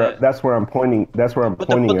that's where I'm pointing. That's where I'm But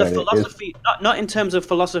pointing the at. philosophy, not in terms of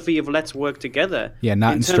philosophy of let's work together. Yeah,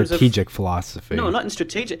 not in terms of- strategic philosophy. No, not in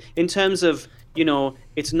strategic. In terms of,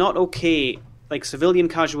 it's not okay. Like, civilian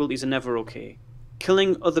casualties are never okay.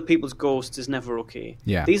 Killing other people's ghosts is never okay.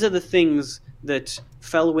 Yeah. These are the things that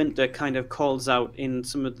Fellwinter kind of calls out in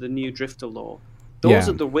some of the new Drifter lore. Those Yeah.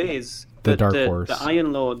 are the ways The that Dark the Horse.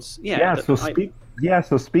 Iron Lords... Yeah. the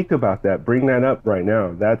So speak about that. Bring that up right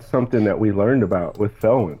now. That's something that we learned about with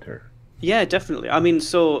Fellwinter. Yeah, definitely. I mean,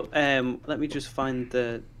 so let me just find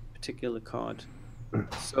the particular card.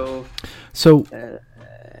 So, So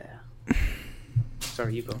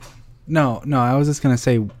sorry, you go. no, I was just gonna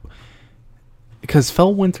say, because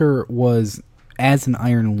Fellwinter was, as an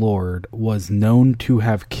Iron Lord, was known to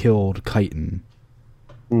have killed Chiton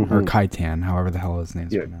or Khitan, however the hell his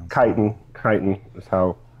name's Yeah, pronounced. Chiton is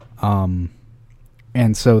how.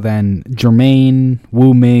 And so then Jermaine,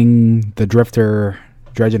 Wu Ming, the Drifter,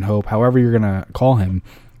 Dredge and Hope, however you're gonna call him,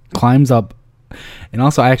 climbs up. And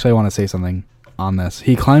also, I want to say something on this.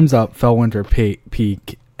 He climbs up Fellwinter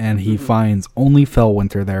Peak, and he finds only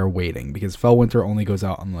Fellwinter there waiting, because Fellwinter only goes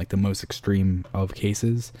out on like the most extreme of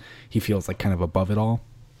cases. He feels like kind of above it all.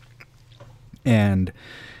 And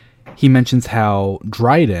he mentions how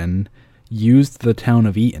Dryden used the town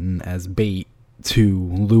of Eaton as bait to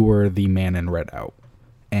lure the man in red out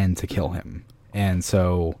and to kill him. And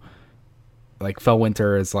so, like,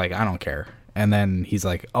 Fellwinter is like, I don't care. And then he's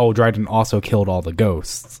like, oh, Dryden also killed all the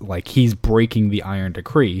ghosts. Like, he's breaking the Iron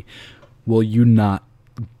Decree. Will you not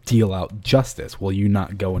deal out justice? Will you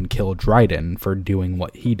not go and kill Dryden for doing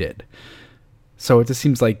what he did? So it just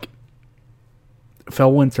seems like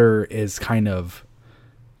Fellwinter is kind of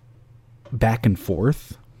back and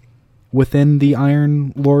forth within the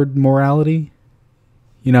Iron Lord morality.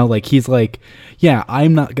 You know, like he's like, yeah,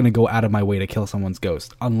 I'm not going to go out of my way to kill someone's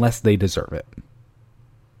ghost unless they deserve it.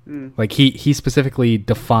 Like he specifically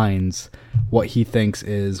defines what he thinks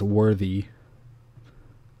is worthy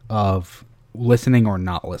of listening or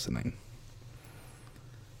not listening.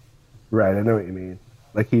 Right, I know what you mean.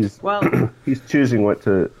 Like he's Well, he's choosing what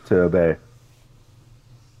to obey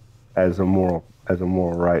as a moral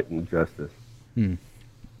right and justice.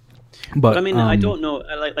 But I mean, I don't know.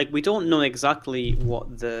 Like we don't know exactly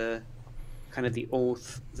what the kind of the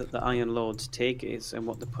oath that the Iron Lords take is, and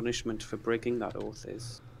what the punishment for breaking that oath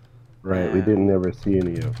is. Right, we didn't ever see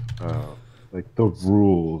any of like the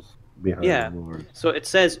rules behind the Lord. So it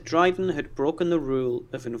says Dryden had broken the rule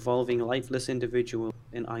of involving lifeless individuals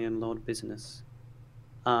in Iron Lord business,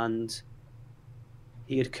 and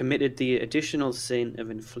he had committed the additional sin of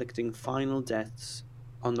inflicting final deaths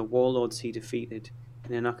on the warlords he defeated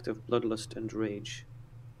in an act of bloodlust and rage.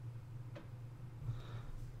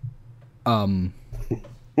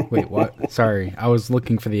 Wait, what? Sorry, I was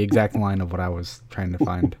looking for the exact line of what I was trying to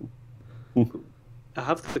find. I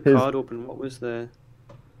have the card open. What was the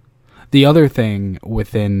other thing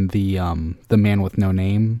within the Man with No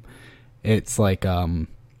Name? It's like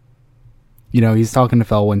he's talking to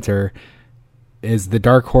Fellwinter. Is the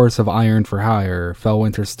dark horse of iron for hire?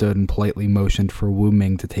 Fellwinter stood and politely motioned for Wu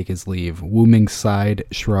Ming to take his leave. Wu Ming sighed,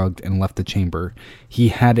 shrugged, and left the chamber. He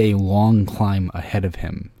had a long climb ahead of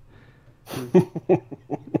him.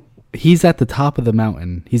 He's at the top of the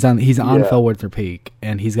mountain. He's on Fellwinter Peak,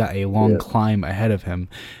 and he's got a long climb ahead of him.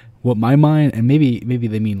 What my mind, and maybe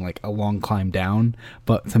they mean like a long climb down,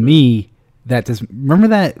 but to me, that just remember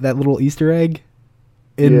that little Easter egg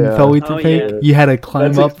in Fellwinter Peak? Yeah. You had to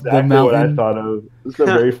climb up the mountain. What I thought of. It's the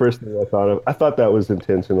very first thing I thought of. I thought that was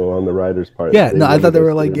intentional on the writer's part. Yeah, no, I thought they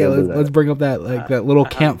were like, let's bring up that that little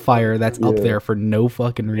campfire that's up there for no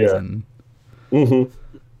fucking reason. Yeah. Mm-hmm.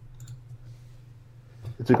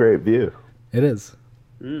 It's a great view. It is.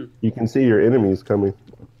 You can see your enemies coming.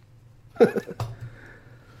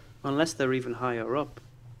 Unless they're even higher up.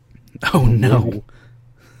 Oh no.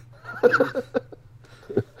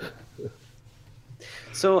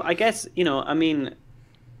 So I guess, I mean,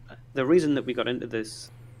 the reason that we got into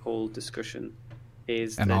this whole discussion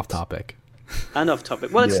is off topic. And off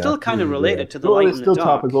topic. Well, it's still kind of related to the light and the dark. It's still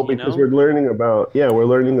topical because we're learning about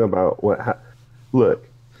what look,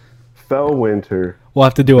 Fellwinter. We'll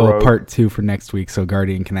have to do a part 2 for next week so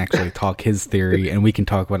Guardian can actually talk his theory and we can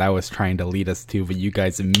talk what I was trying to lead us to, but you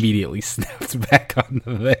guys immediately snapped back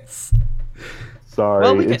onto this. Sorry,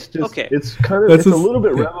 well, it's just it's kind of a little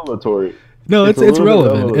bit revelatory. No, it's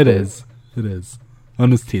relevant. It is.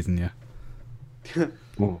 I'm just teasing you.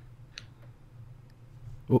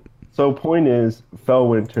 So point is,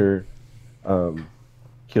 Fellwinter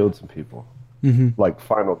killed some people. Like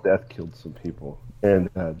final death killed some people.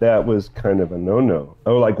 And that was kind of a no-no.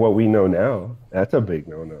 Oh, like what we know now, that's a big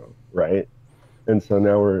no-no, right? And so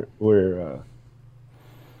now we're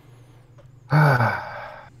I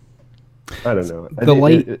don't know.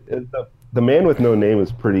 The Man with No Name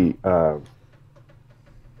is pretty.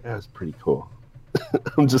 That's pretty cool.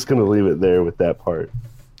 I'm just gonna leave it there with that part.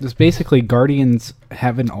 Just basically, Guardians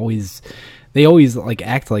they always like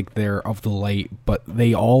act like they're of the light, but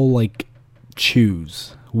they all like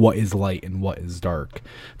choose what is light and what is dark.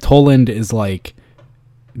 Toland is like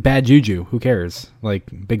bad juju. Who cares? Like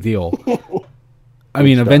big deal. I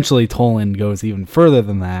mean, eventually Toland goes even further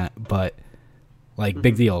than that, but like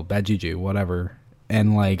big deal, bad juju, whatever.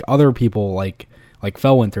 And like other people like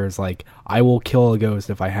Fellwinter is like, I will kill a ghost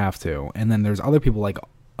if I have to. And then there's other people like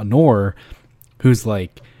Honor who's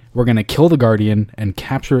like, we're going to kill the Guardian and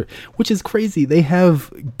capture, which is crazy. They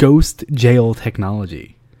have ghost jail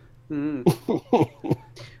technology. Well,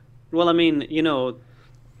 I mean, I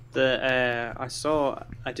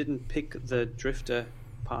didn't pick the Drifter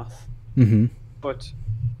path, but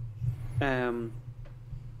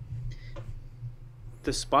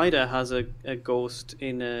the Spider has a ghost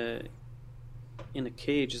in a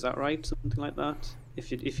cage. Is that right? Something like that. If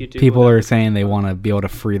you do, people are saying they want to be able to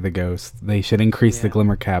free the ghost. They should increase the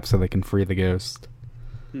Glimmer Cap so they can free the ghost.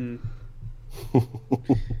 And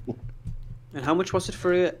how much was it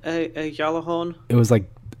for a Gjallarhorn? It was like,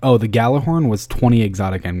 the Gjallarhorn was 20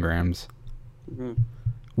 exotic engrams.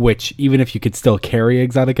 Which, even if you could still carry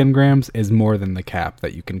exotic engrams, is more than the cap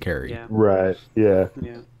that you can carry. Yeah. Right, yeah.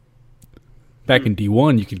 Back in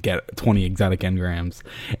D1, you could get 20 exotic engrams.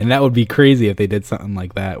 And that would be crazy if they did something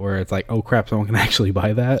like that, where it's like, oh crap, someone can actually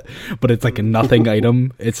buy that. But it's like a nothing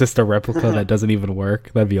item. It's just a replica that doesn't even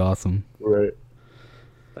work. That'd be awesome. Right.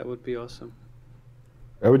 That would be awesome.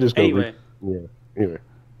 I would just go. Anyway. Anyway.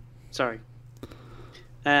 Sorry.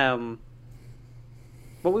 What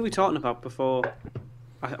were we talking about before?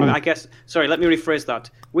 I guess. Sorry, let me rephrase that.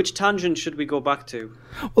 Which tangent should we go back to?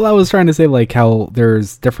 Well, I was trying to say like how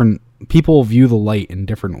there's different people view the light in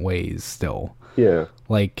different ways. Still, Yeah.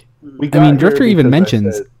 like We I mean, got Drifter here even because I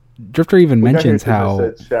mentions said- Drifter even we got here mentions because I how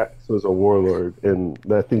said Shax was a warlord, and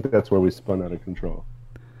I think that's where we spun out of control.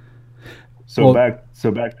 So Well-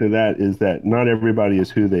 back to that is that not everybody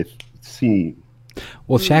is who they seem.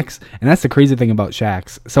 well Shax, and that's the crazy thing about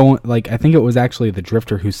Shax. So like I think it was actually the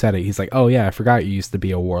Drifter who said it. He's like, "Oh yeah, I forgot you used to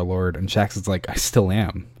be a warlord," and Shax is like, "I still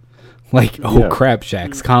am." Like, oh Yeah. crap,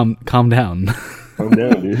 Shax, calm down. Calm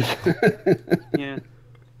down, dude. Yeah.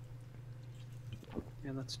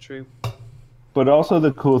 Yeah, that's true. But also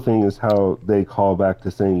the cool thing is how they call back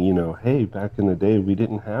to saying, hey, back in the day we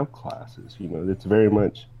didn't have classes. It's very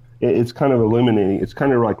much, it's kind of illuminating. It's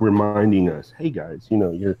kind of like reminding us, hey guys,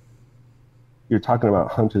 you're talking about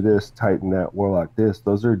Hunter this, Titan that, Warlock this.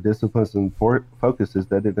 Those are disciplines and focuses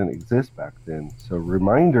that didn't exist back then. So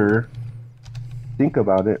reminder, think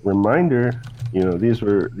about it. Reminder, these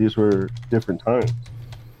were different times.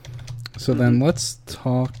 So then let's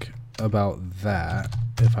talk about that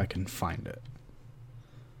if I can find it.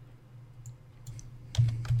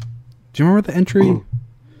 Do you remember the entry?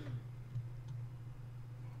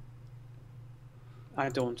 I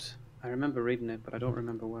don't. I remember reading it, but I don't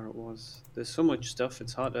remember where it was. There's so much stuff;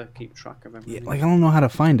 it's hard to keep track of Yeah, everything. like I don't know how to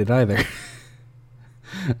find it either.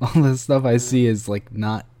 All the stuff I see is like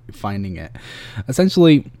not finding it.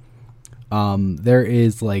 Essentially, there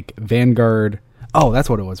is like Vanguard. Oh, that's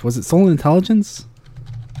what it was. Was it Stolen Intelligence?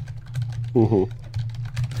 Mm-hmm.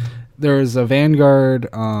 There's a Vanguard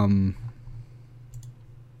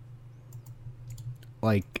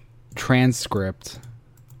like transcript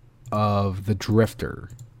of the Drifter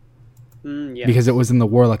Yes. because it was in the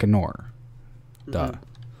Warlock and Nor. Duh.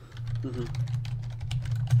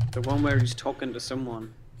 The one where he's talking to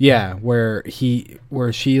someone. Yeah, where she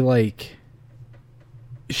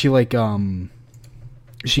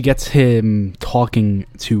gets him talking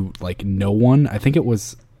to like no one. I think it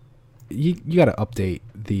was you got to update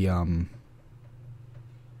the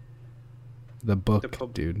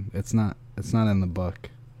book, dude. It's not in the book.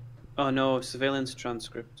 Oh no, surveillance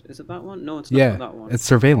transcript. Is it that one? No, it's not Yeah, that one. it's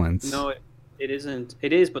surveillance. No, it isn't.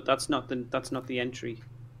 It is, but that's not the entry.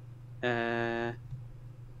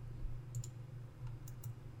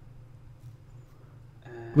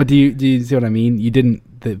 But do you see what I mean?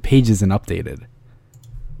 The page isn't updated.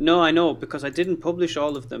 No, I know, because I didn't publish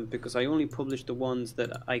all of them, because I only published the ones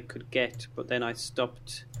that I could get, but then I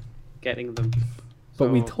stopped getting them.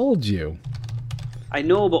 But we So- told you. I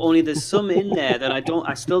know, but only there's some in there that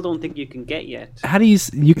I still don't think you can get yet. How do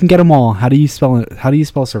you can get them all? How do you spell it? How do you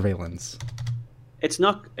spell surveillance? It's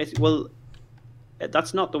not.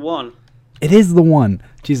 That's not the one. It is the one.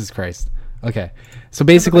 Jesus Christ. Okay. So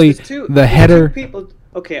basically, There's two- the there's two header, people.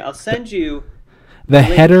 Okay, I'll send you. the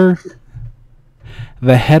link.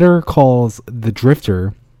 header calls the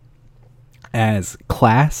Drifter as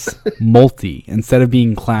class multi instead of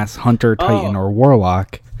being class Hunter, Titan, Oh. or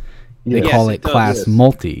Warlock. They Yes, call it it does. class Yes.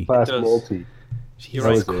 multi. Class does. multi. You're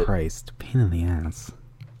Jesus right. Christ, pain in the ass.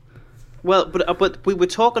 Well, but we were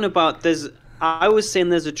talking about I was saying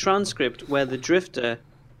there's a transcript where the Drifter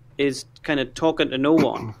is kind of talking to no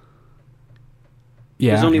one.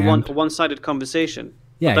 Yeah, There's only and- a one-sided conversation.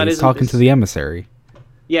 Yeah, But that he's isn't talking this- to the emissary.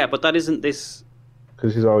 Yeah, but that isn't this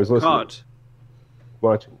Because he's always listening, card.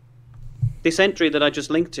 watching. This entry that I just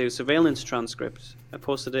linked to, surveillance transcript. I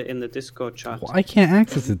posted it in the Discord chat. Well, I can't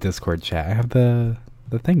access the Discord chat. I have the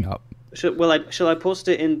thing up. Shall I post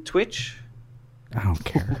it in Twitch? I don't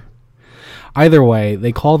care. Either way,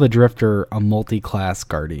 they call the Drifter a multi-class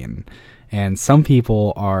guardian, and some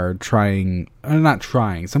people are not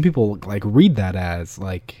trying. Some people like read that as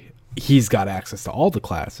like he's got access to all the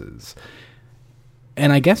classes,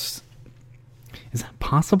 and I guess is that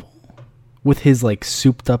possible with his like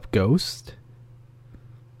souped-up ghost?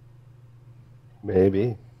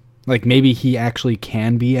 Maybe. Like maybe he actually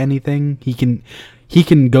can be anything. He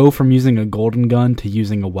can go from using a golden gun to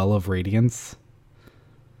using a well of radiance.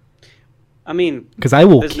 I mean, Because I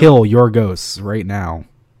will There's kill your ghosts right now.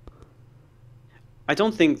 I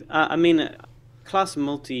don't think. I mean, class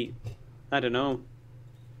multi. I don't know.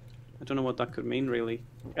 I don't know what that could mean really.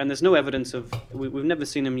 And there's no evidence of. We've never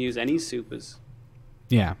seen him use any supers.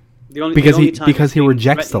 Yeah, The only because the only he time because he's he been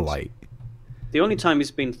rejects the threatened- light, The only time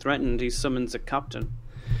he's been threatened, he summons a captain.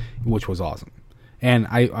 which was awesome. And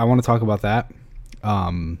I want to talk about that.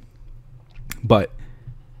 But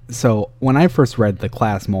so when I first read the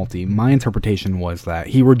class multi, my interpretation was that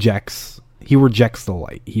he rejects He rejects the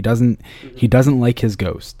light. He doesn't like his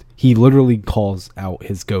ghost. He literally calls out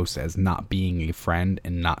his ghost as not being a friend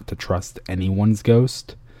and not to trust anyone's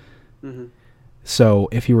ghost. Mm-hmm. So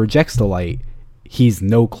if he rejects the light, he's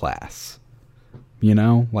no class. You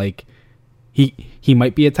know, like he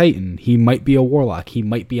might be a Titan, he might be a Warlock, he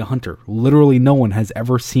might be a Hunter. Literally no one has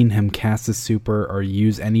ever seen him cast a super or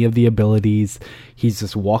use any of the abilities. He's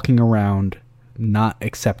just walking around not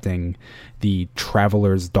accepting the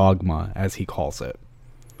Traveler's Dogma, as he calls it.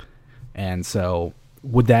 And so,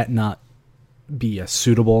 would that not be a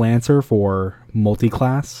suitable answer for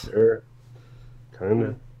multi-class? Sure, kind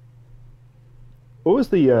of. What was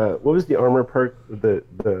the armor perk?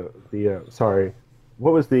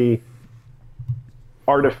 What was the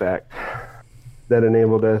artifact that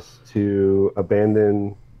enabled us to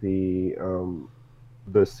abandon the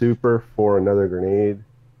super for another grenade?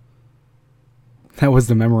 That was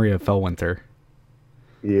the memory of Fellwinter.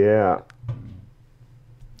 Yeah.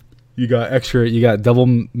 You got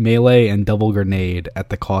double melee and double grenade at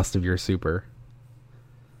the cost of your super.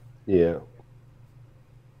 Yeah.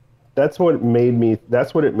 That's what it made me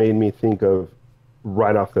think of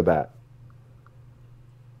right off the bat.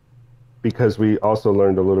 Because we also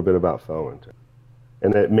learned a little bit about Fellwinter.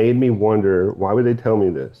 And it made me wonder, why would they tell me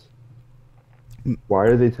this? Why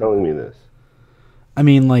are they telling me this? I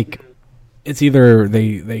mean, like, it's either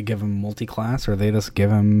they give him multi-class or they just give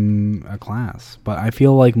him a class. But I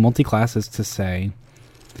feel like multi-class is to say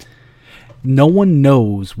no one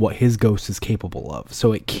knows what his ghost is capable of.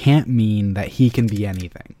 So it can't mean that he can be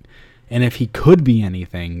anything. And if he could be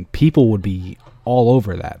anything, people would be all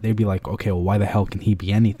over that. They'd be like, okay, well, why the hell can he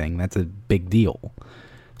be anything? That's a big deal.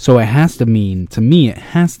 So it has to mean, to me, it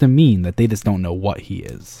has to mean that they just don't know what he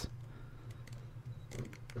is.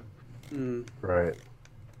 Right.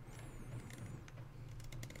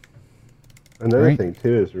 Another thing,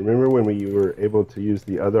 too, is remember when you were able to use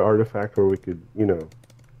the other artifact where we could,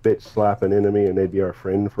 bitch slap an enemy and they'd be our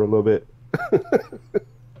friend for a little bit?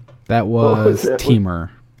 That was Teamer.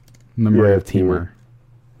 Memory of Teamer.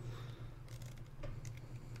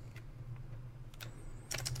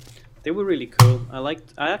 They were really cool. I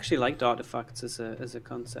actually liked artifacts as a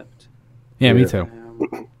concept. Yeah, me too.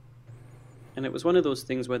 And it was one of those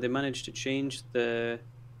things where they managed to change the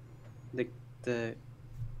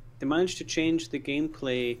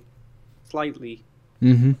gameplay slightly,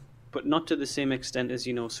 but not to the same extent as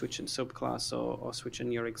switching subclass or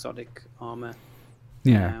switching your exotic armor.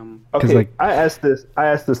 Yeah. Okay. I asked this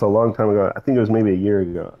a long time ago. I think it was maybe a year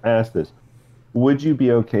ago. I asked this: would you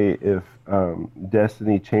be okay if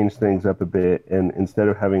Destiny changed things up a bit, and instead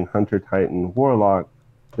of having Hunter, Titan, Warlock,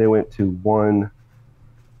 they went to one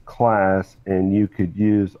class, and you could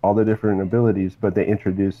use all the different abilities, but they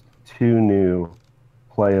introduced 2 new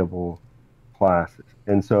playable classes,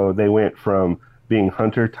 and so they went from being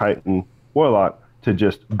Hunter, Titan, Warlock to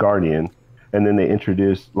just Guardian. And then they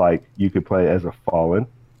introduced, you could play as a Fallen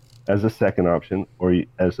as a second option, or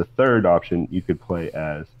as a third option, you could play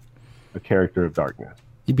as a character of darkness.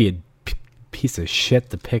 You'd be a piece of shit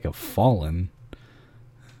to pick a Fallen.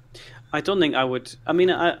 I don't think I would. I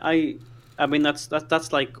mean, I mean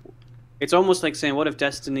that's like, it's almost like saying, what if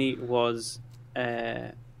Destiny was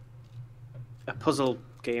a puzzle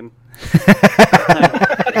game?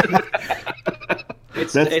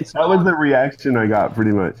 That was the reaction I got,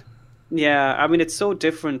 pretty much. Yeah, I mean, it's so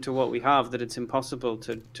different to what we have that it's impossible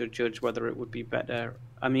to judge whether it would be better.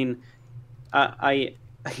 I mean, I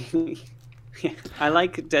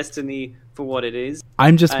like Destiny for what it is.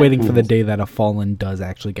 I'm just waiting for the day that a Fallen does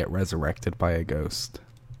actually get resurrected by a ghost.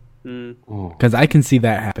 Because I can see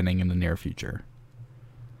that happening in the near future.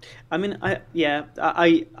 I mean, I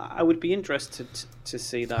would be interested to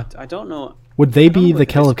see that. I don't know. Would they be the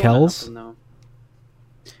Kell of Kells?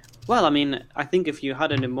 Well, I mean, I think if you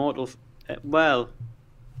had an immortal, we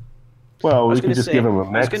could just give him a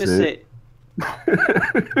mech suit.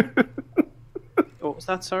 What was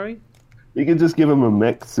that? Sorry. You could just give him a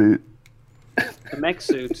mech suit. A mech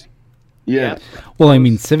suit. Yeah. Well, I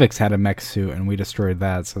mean, Civics had a mech suit, and we destroyed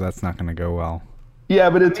that, so that's not going to go well.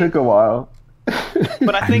 Yeah, but it took a while.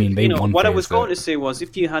 But I think what I was going to say was,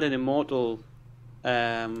 if you had an immortal,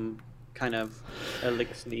 kind of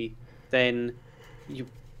elixir, then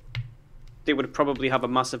they would probably have a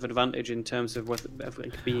massive advantage in terms of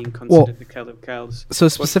being considered the Kell of Kells. So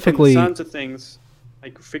specifically, but from the sounds of things,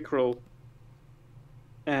 like Fikrul,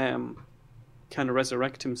 kind of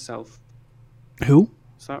resurrect himself. Who?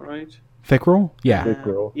 Is that right? Fikrul? Yeah.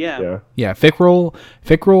 Fikrul. Yeah. Yeah.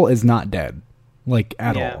 Fikrul is not dead,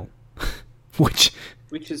 at all. Which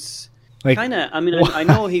is kind of. I mean, I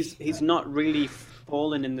know he's not really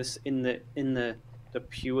fallen in the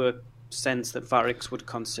pure sense that Varix would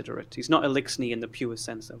consider it. He's not Eliksni in the pure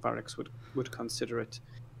sense that Varix would consider it.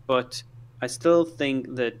 But I still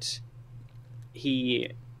think that he,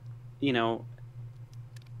 you know,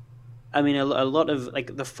 I mean, a lot of,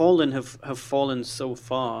 like, the Fallen have fallen so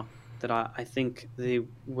far that I think the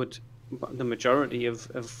majority of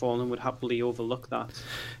Fallen would happily overlook that.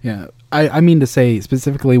 Yeah, I mean to say,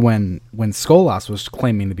 specifically when Skolas was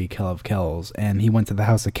claiming to be Kell of Kells and he went to the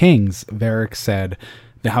House of Kings, Varric said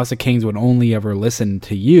the House of Kings would only ever listen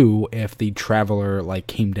to you if the Traveler, like,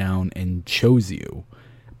 came down and chose you.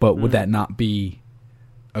 But would that not be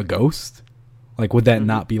a ghost? Like, would that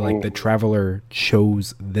not be like the Traveler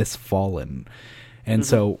chose this Fallen? And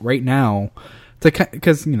so right now,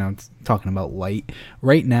 because, you know, it's talking about light,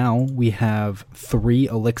 right now we have 3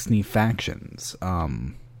 Eliksni factions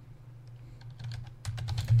kind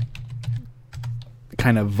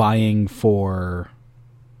of vying for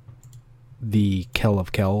the Kell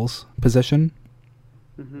of Kells position.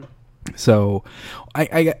 So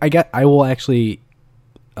I will actually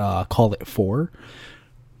call it 4,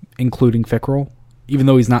 including Fikrul. Even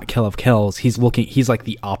though he's not Kell of Kells, he's like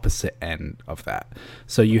the opposite end of that.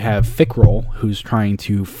 So you have Fikrul, who's trying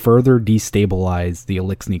to further destabilize the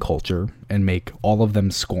Eliksni culture and make all of them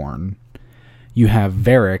scorn. You have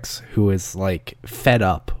Varix, who is, like, fed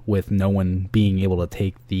up with no one being able to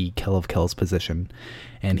take the Kell of Kells position.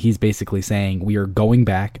 And he's basically saying, we are going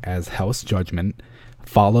back as House Judgment.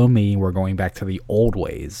 Follow me, we're going back to the old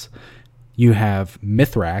ways. You have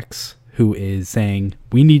Mithrax, who is saying,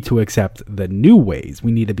 we need to accept the new ways.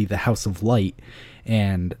 We need to be the House of Light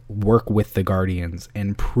and work with the Guardians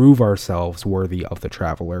and prove ourselves worthy of the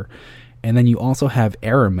Traveler. And then you also have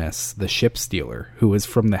Aramis, the ship stealer, who is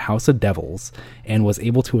from the House of Devils and was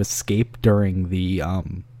able to escape during the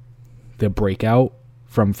breakout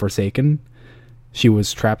from Forsaken. She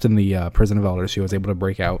was trapped in the prison of elders. She was able to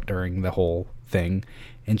break out during the whole thing.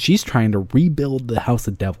 And she's trying to rebuild the House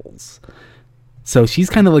of Devils. So she's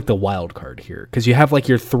kind of like the wild card here, because you have, like,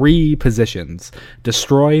 your 3 positions: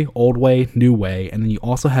 destroy, old way, new way, and then you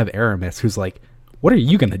also have Aramis, who's like, what are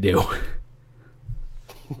you going to do?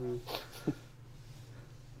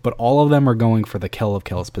 But all of them are going for the Kell of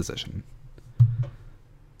Kells position.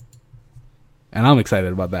 And I'm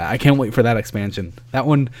excited about that. I can't wait for that expansion. That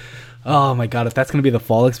one, oh my god, if that's going to be the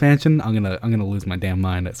fall expansion, I'm gonna lose my damn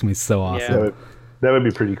mind. It's going to be so awesome. Yeah. That would be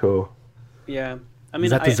pretty cool. Yeah. I mean,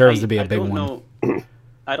 that deserves to be a big one.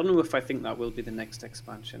 I don't know if I think that will be the next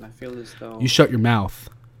expansion. I feel as though... You shut your mouth.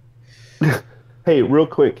 Hey, real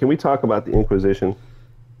quick, can we talk about the Inquisition?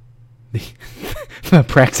 The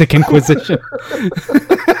Praxic Inquisition.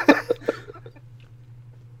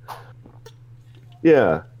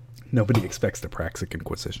 Yeah. Nobody expects the Praxic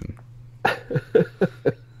Inquisition.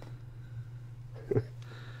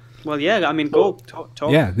 Well, yeah, I mean, go talk.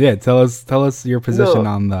 Yeah. Tell us your position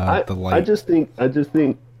on the light. I just think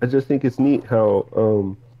it's neat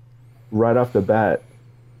how right off the bat,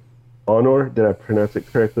 Honor, did I pronounce it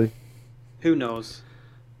correctly? Who knows?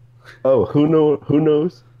 Oh, who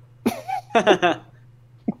knows?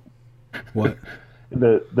 What?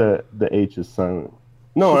 The H is silent.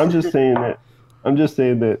 No, I'm just saying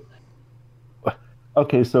that.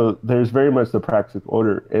 Okay, so there's very much the Praxic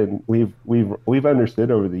order, and we've understood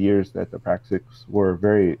over the years that the Praxics were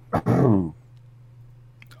very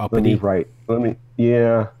uppity. Let me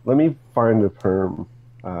find the term.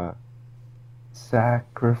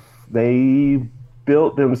 They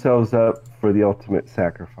built themselves up for the ultimate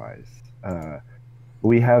sacrifice.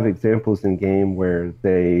 We have examples in game where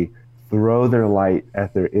they throw their light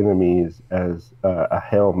at their enemies as a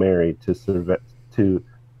Hail Mary to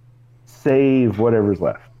save whatever's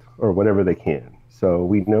left or whatever they can. So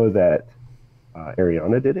we know that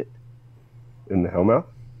Ariana did it in the Hellmouth.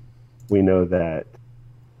 We know that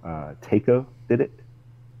Takeo did it.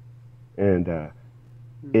 And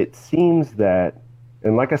it seems that,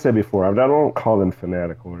 and like I said before, I don't call them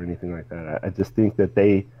fanatical or anything like that. I just think that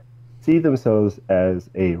they see themselves as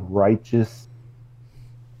a righteous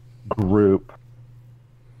group,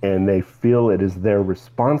 and they feel it is their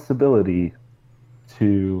responsibility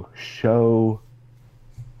to show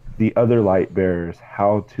the other light bearers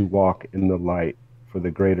how to walk in the light for the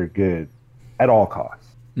greater good at all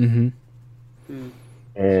costs. Mm-hmm.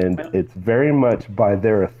 And it's very much by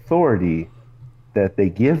their authority that they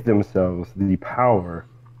give themselves the power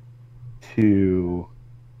to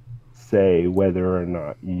say whether or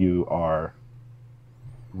not you are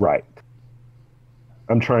right.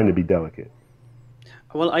 I'm trying to be delicate.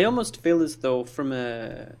 Well, I almost feel as though from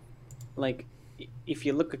if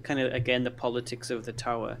you look at kind of, again, the politics of the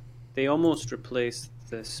tower, they almost replace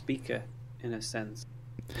the speaker in a sense.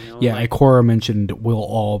 Yeah, Ikora mentioned we'll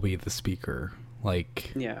all be the speaker.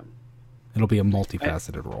 Like, yeah, it'll be a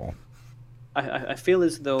multifaceted role. I feel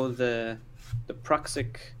as though the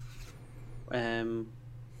Praxic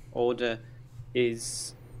order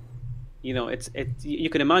is, you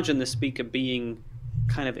can imagine the speaker being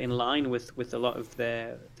kind of in line with a lot of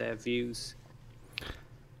their views.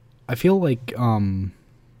 I feel like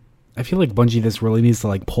Bungie just really needs to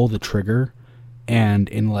like pull the trigger and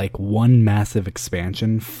in like one massive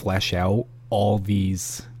expansion flesh out all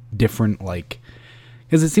these different, like,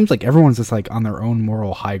 because it seems like everyone's just like on their own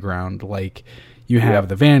moral high ground. Like, you have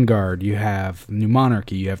the Vanguard, you have New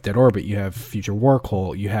Monarchy, you have Dead Orbit, you have Future War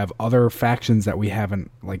Cult, you have other factions that we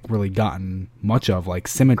haven't like really gotten much of, like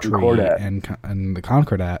Symmetry and the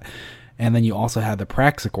Concordat, and then you also have the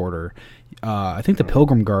Praxic Order. I think the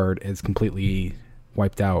Pilgrim Guard is completely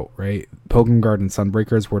wiped out, right? Pilgrim Guard and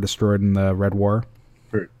Sunbreakers were destroyed in the Red War.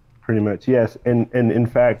 Pretty much, yes. And in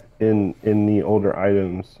fact, in the older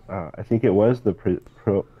items, I think it was the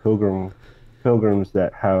pilgrims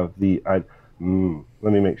that have the.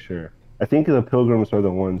 Let me make sure. I think the pilgrims are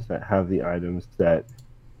the ones that have the items that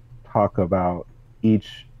talk about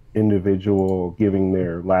each individual giving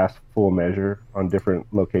their last full measure on different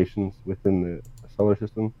locations within the solar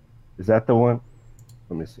system. Is that the one?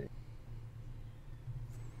 Let me see.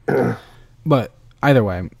 But either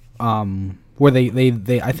way, where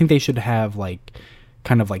they I think they should have like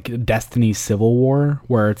kind of like Destiny Civil War,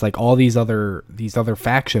 where it's like all these other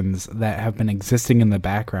factions that have been existing in the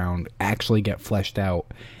background actually get fleshed out,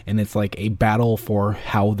 and it's like a battle for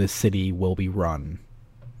how the city will be run.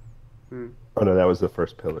 Oh no, that was the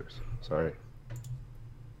first pillars. Sorry.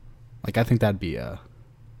 Like, I think that'd be an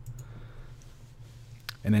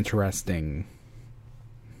interesting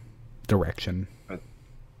direction.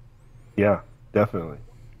 Yeah, definitely.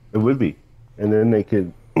 It would be. And then they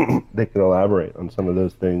could elaborate on some of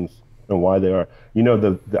those things and why they are.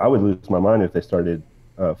 I would lose my mind if they started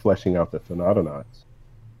fleshing out the Thanatonauts.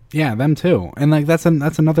 Yeah, them too. And like that's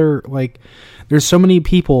another, like, there's so many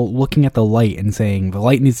people looking at the light and saying the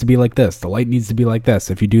light needs to be like this, the light needs to be like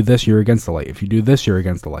this. If you do this, you're against the light. If you do this, you're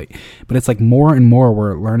against the light. But it's like more and more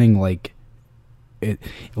we're learning like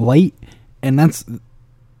light, and that's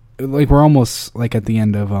like we're almost like at the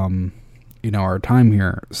end of our time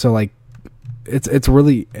here. So like it's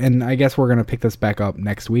really, and I guess we're gonna pick this back up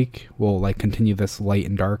next week. We'll like continue this light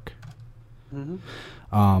and dark.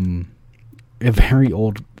 Mm-hmm. A very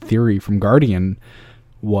old theory from Guardian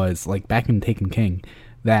was like back in Taken King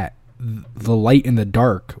that the light and the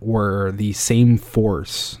dark were the same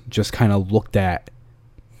force, just kind of looked at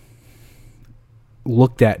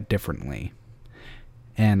differently.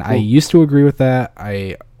 And I used to agree with that.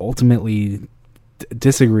 I ultimately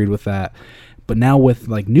disagreed with that. But now with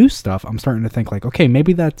like new stuff, I'm starting to think like, okay,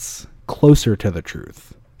 maybe that's closer to the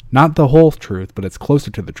truth. Not the whole truth, but it's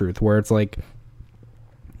closer to the truth, where it's like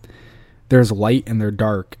there's light and they're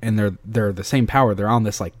dark and they're the same power. They're on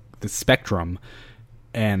this like the spectrum,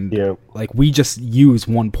 and like we just use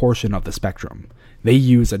one portion of the spectrum. They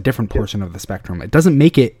use a different portion of the spectrum. It doesn't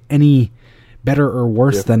make it any better or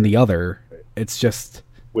worse than the other. It's just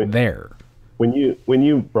there. When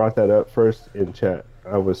you brought that up first in chat,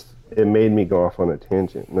 it made me go off on a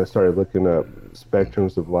tangent, and I started looking up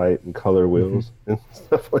spectrums of light and color wheels and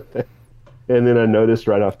stuff like that. And then I noticed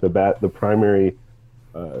right off the bat the primary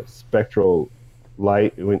spectral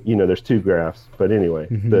light. There's two graphs, but anyway,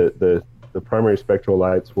 the primary spectral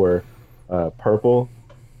lights were purple,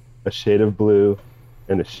 a shade of blue,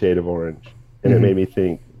 and a shade of orange, and it made me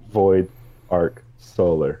think void, arc,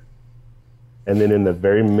 solar. And then in the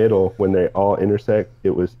very middle, when they all intersect,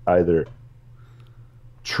 it was either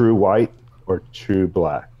true white or true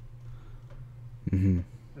black. I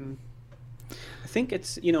think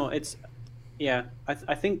it's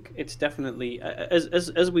I think it's definitely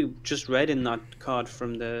as we just read in that card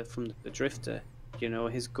from the Drifter.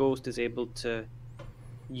 His ghost is able to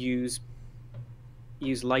use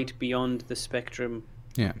light beyond the spectrum.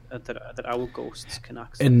 That our ghosts can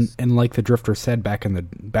access. And like the Drifter said back in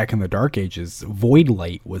the Dark Ages, void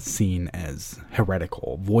light was seen as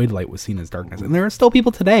heretical. Void light was seen as darkness, and there are still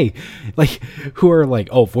people today, like who are like,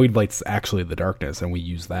 "Oh, void light's actually the darkness, and we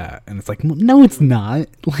use that." And it's like, no, it's not.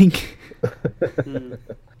 Like, but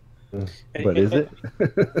is it?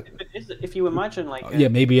 If you imagine, like, yeah,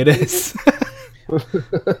 maybe it is.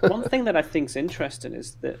 One thing that I think's interesting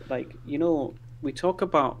is that, like, we talk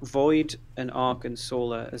about void and arc and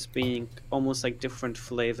solar as being almost like different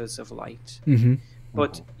flavors of light.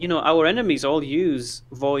 But our enemies all use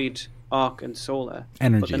void, arc, and solar,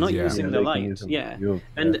 energies, but they're not using the light.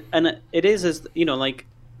 And it is as like,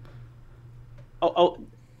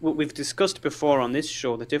 what we've discussed before on this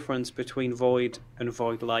show, the difference between void and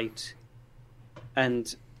void light,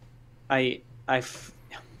 and I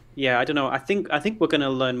don't know. I think we're going to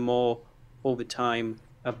learn more over time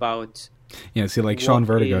about. Yeah, see, like Sean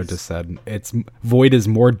Vertigo just said, it's void is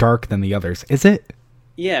more dark than the others. Is it?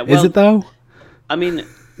 Yeah. Well, is it though? I mean,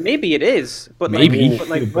 maybe it is, but maybe.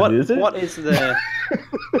 What is the?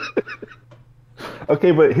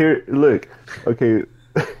 Okay, but here, look. Okay.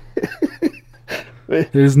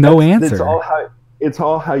 There's no answer. It's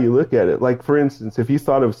all how you look at it. Like, for instance, if you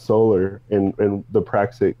thought of solar and the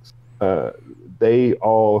Praxics, they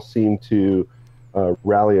all seem to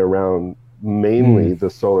rally around mainly the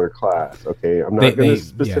solar class. Okay, I'm not going to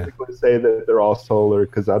specifically say that they're all solar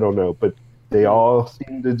because I don't know, but they all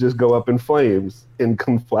seem to just go up in flames in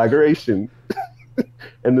conflagration,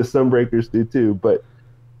 and the Sunbreakers do too. But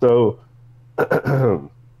so,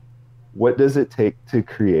 what does it take to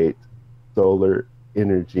create solar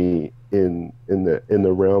energy in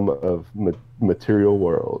the realm of material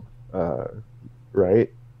world,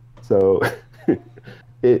 right? So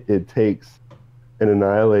it takes an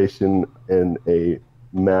annihilation and a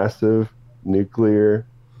massive nuclear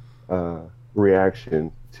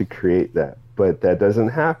reaction to create that, but that doesn't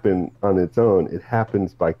happen on its own. It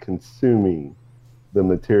happens by consuming the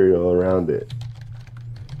material around it.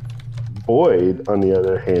 Void, on the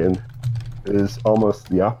other hand, is almost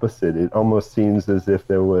the opposite. It almost seems as if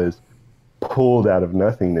there was pulled out of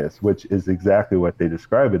nothingness, which is exactly what they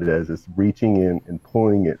describe it as. It's reaching in and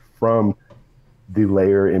pulling it from the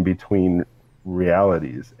layer in between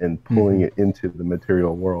realities and pulling it into the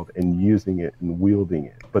material world and using it and wielding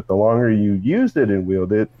it. But the longer you use it and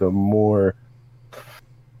wield it, the more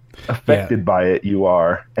affected by it you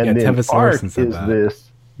are. And then arc is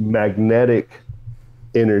this magnetic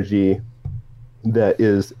energy that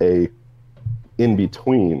is a in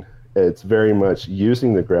between. It's very much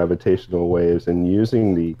using the gravitational waves and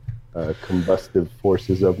using the combustive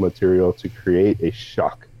forces of material to create a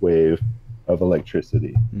shock wave of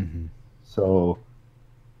electricity. So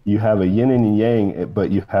you have a yin and yang,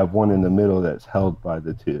 but you have one in the middle that's held by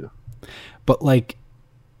the two. But like,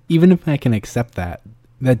 even if I can accept that,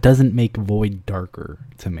 that doesn't make void darker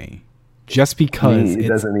to me. Just because it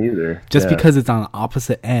doesn't either. Just because it's on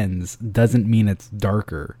opposite ends doesn't mean it's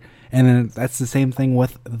darker. And then that's the same thing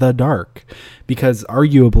with the dark, because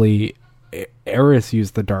arguably Eris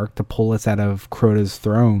used the dark to pull us out of Crota's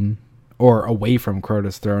throne, or away from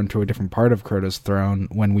Crota's throne to a different part of Crota's throne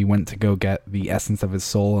when we went to go get the essence of his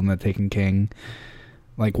soul in the Taken King.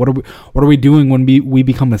 Like, what are we doing when we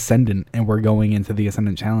become Ascendant and we're going into the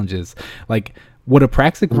Ascendant challenges? Like, would a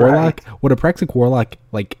Praxic Warlock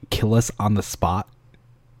like kill us on the spot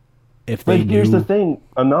if they knew? Here's the thing,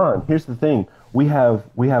 Anon. Here's the thing. We have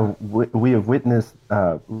witnessed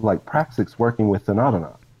like Praxics working with the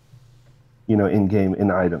Nautonaut, in game, in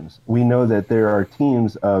items. We know that there are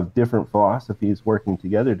teams of different philosophies working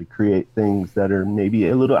together to create things that are maybe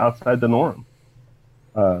a little outside the norm.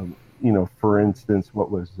 For instance, what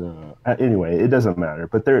was anyway? It doesn't matter.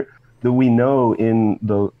 But we know in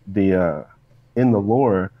the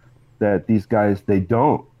lore that these guys, they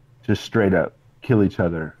don't just straight up kill each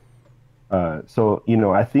other. So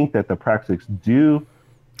I think that the Praxics do.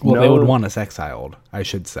 Well, they would want us exiled, I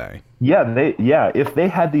should say. Yeah, if they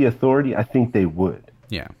had the authority, I think they would.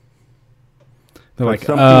 Yeah. They're like,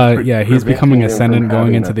 he's becoming Ascendant,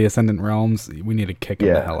 going into the Ascendant realms. We need to kick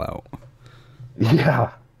him the hell out.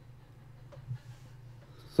 Yeah.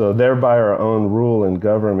 So thereby our own rule and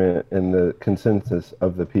government and the consensus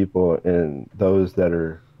of the people and those that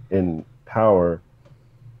are in power,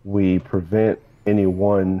 we prevent any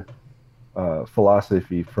one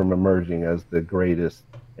philosophy from emerging as the greatest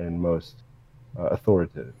and most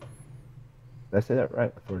authoritative. Did I say that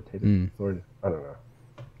right? Authoritative? Authoritative? I don't know.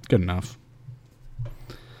 Good enough.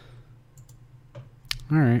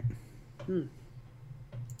 All right.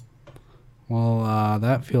 Well,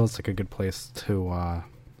 that feels like a good place to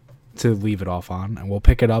leave it off on, and we'll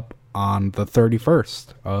pick it up on the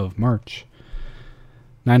 31st of March.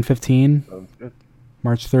 9:15. Sounds good.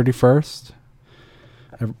 March 31st.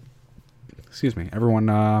 Excuse me,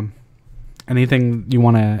 everyone. Anything you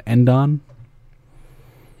want to end on?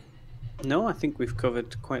 No, I think we've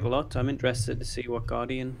covered quite a lot. I'm interested to see what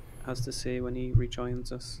Guardian has to say when he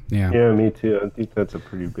rejoins us. Yeah, me too. I think that's a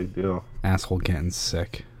pretty big deal. Asshole getting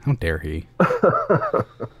sick. How dare he?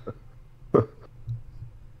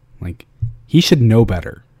 Like, he should know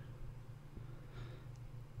better.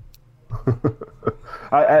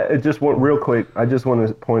 I just want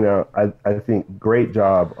to point out, I think great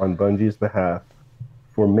job on Bungie's behalf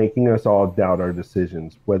for making us all doubt our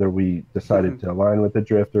decisions, whether we decided to align with the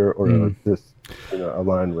Drifter or just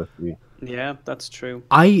align with the. Yeah, that's true.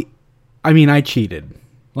 I mean, I cheated.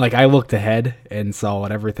 Like, I looked ahead and saw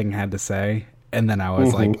what everything had to say, and then I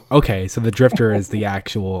was like, okay, so the Drifter is the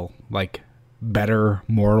actual, like, better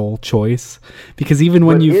mortal choice. Because even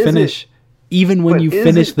when you finish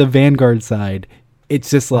the Vanguard side,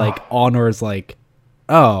 it's just like, Honor's like,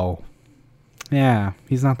 oh, yeah,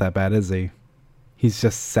 he's not that bad, is he? He's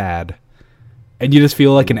just sad. And you just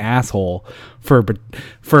feel like an asshole for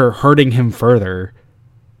hurting him further.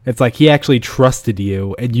 It's like he actually trusted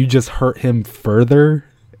you, and you just hurt him further.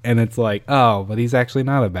 And it's like, oh, but he's actually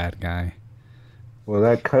not a bad guy. Well,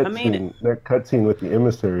 that cutscene with the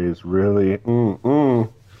emissary is really. I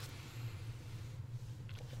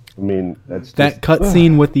mean, that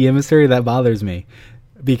cutscene with the emissary that bothers me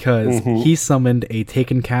because he summoned a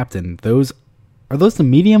Taken captain. Are those the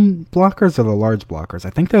medium blockers or the large blockers? I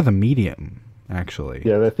think they're the medium, actually.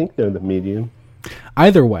 Yeah, I think they're the medium.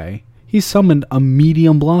 Either way, he summoned a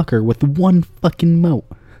medium blocker with one fucking moat.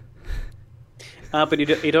 But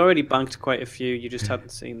he'd already banked quite a few. You just hadn't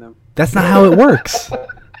seen them. That's not how it works.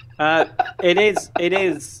 It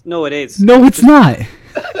is. No, it is. No, it's not.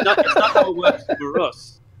 It's not how it works for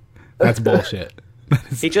us. That's bullshit.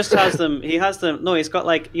 He just has them. He has them. No, he's got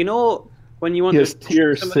like when you want to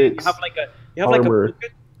tier somebody, 6. You have like a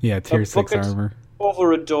bucket. Yeah, tier 6 armor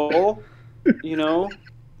over a door.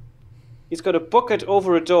 He's got a bucket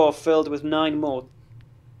over a door filled with 9 motes.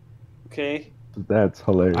 Okay. That's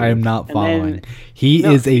hilarious. I am not following. He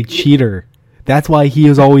is a cheater. That's why he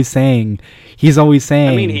is always saying.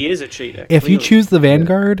 I mean, he is a cheater. If you choose the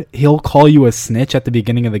Vanguard, he'll call you a snitch at the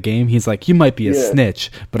beginning of the game. He's like, you might be a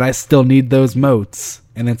snitch, but I still need those motes.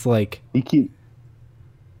 And it's like,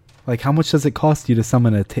 like, how much does it cost you to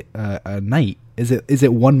summon a knight? Is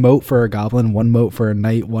it 1 mote for a goblin, 1 mote for a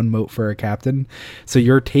knight, 1 mote for a captain? So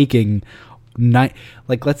you're taking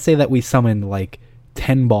like, let's say that we summon like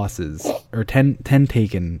 10 bosses or 10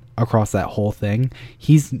 Taken across that whole thing.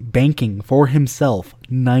 He's banking for himself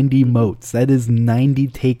 90 motes. That is 90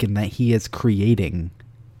 Taken that he is creating.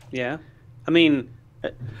 Yeah, I mean,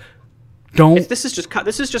 this is just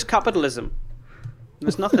capitalism.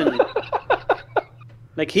 There's nothing.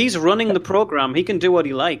 Like, he's running the program. He can do what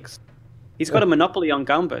he likes. He's got a monopoly on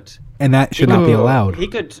Gambit, and that should not be allowed. He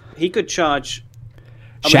could charge.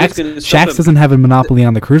 Shaxx doesn't have a monopoly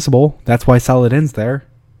on the Crucible. That's why Saladin's there.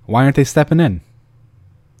 Why aren't they stepping in?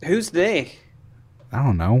 Who's they? I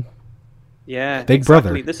don't know. Yeah, Big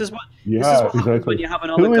exactly. Brother. This is what happens when you have an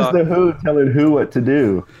Who oligarch. is the who telling who what to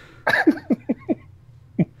do?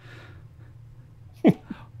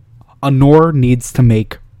 Honor needs to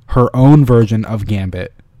make her own version of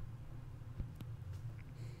Gambit.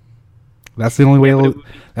 That's the only way.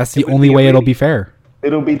 That's the only way it'll be fair.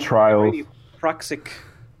 It'll be Trials. Really Praxic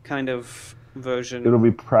kind of version. It'll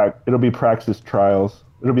be Praxis Trials.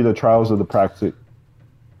 It'll be the Trials of the Praxic.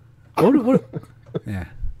 What? Yeah,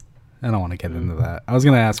 I don't want to get into that. I was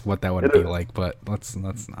gonna ask what that would be like, but let's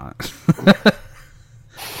not.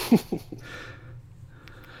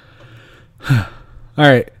 All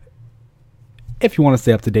right. If you want to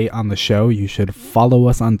stay up to date on the show, you should follow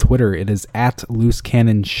us on Twitter. It is at Loose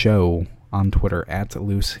Cannon Show on Twitter, at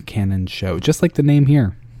Loose Cannon Show, just like the name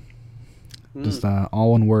here. Just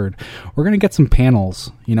all one word. We're going to get some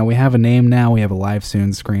panels. We have a name now. We have a live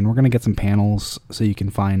soon screen. We're going to get some panels so you can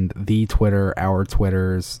find the Twitter, our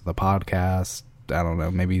Twitters, the podcast. I don't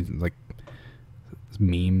know. Maybe like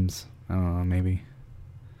memes. I don't know. Maybe.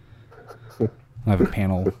 I have a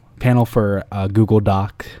panel for Google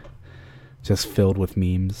Doc just filled with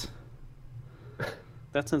memes.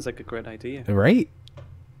 That sounds like a great idea. Right?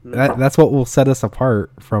 That's what will set us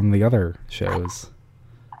apart from the other shows.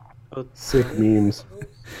 Sick memes.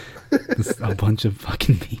 Just a bunch of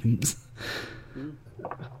fucking memes.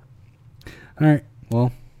 Alright,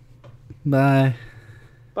 well, bye.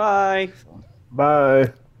 Bye.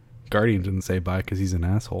 Bye. Guardian didn't say bye because he's an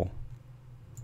asshole.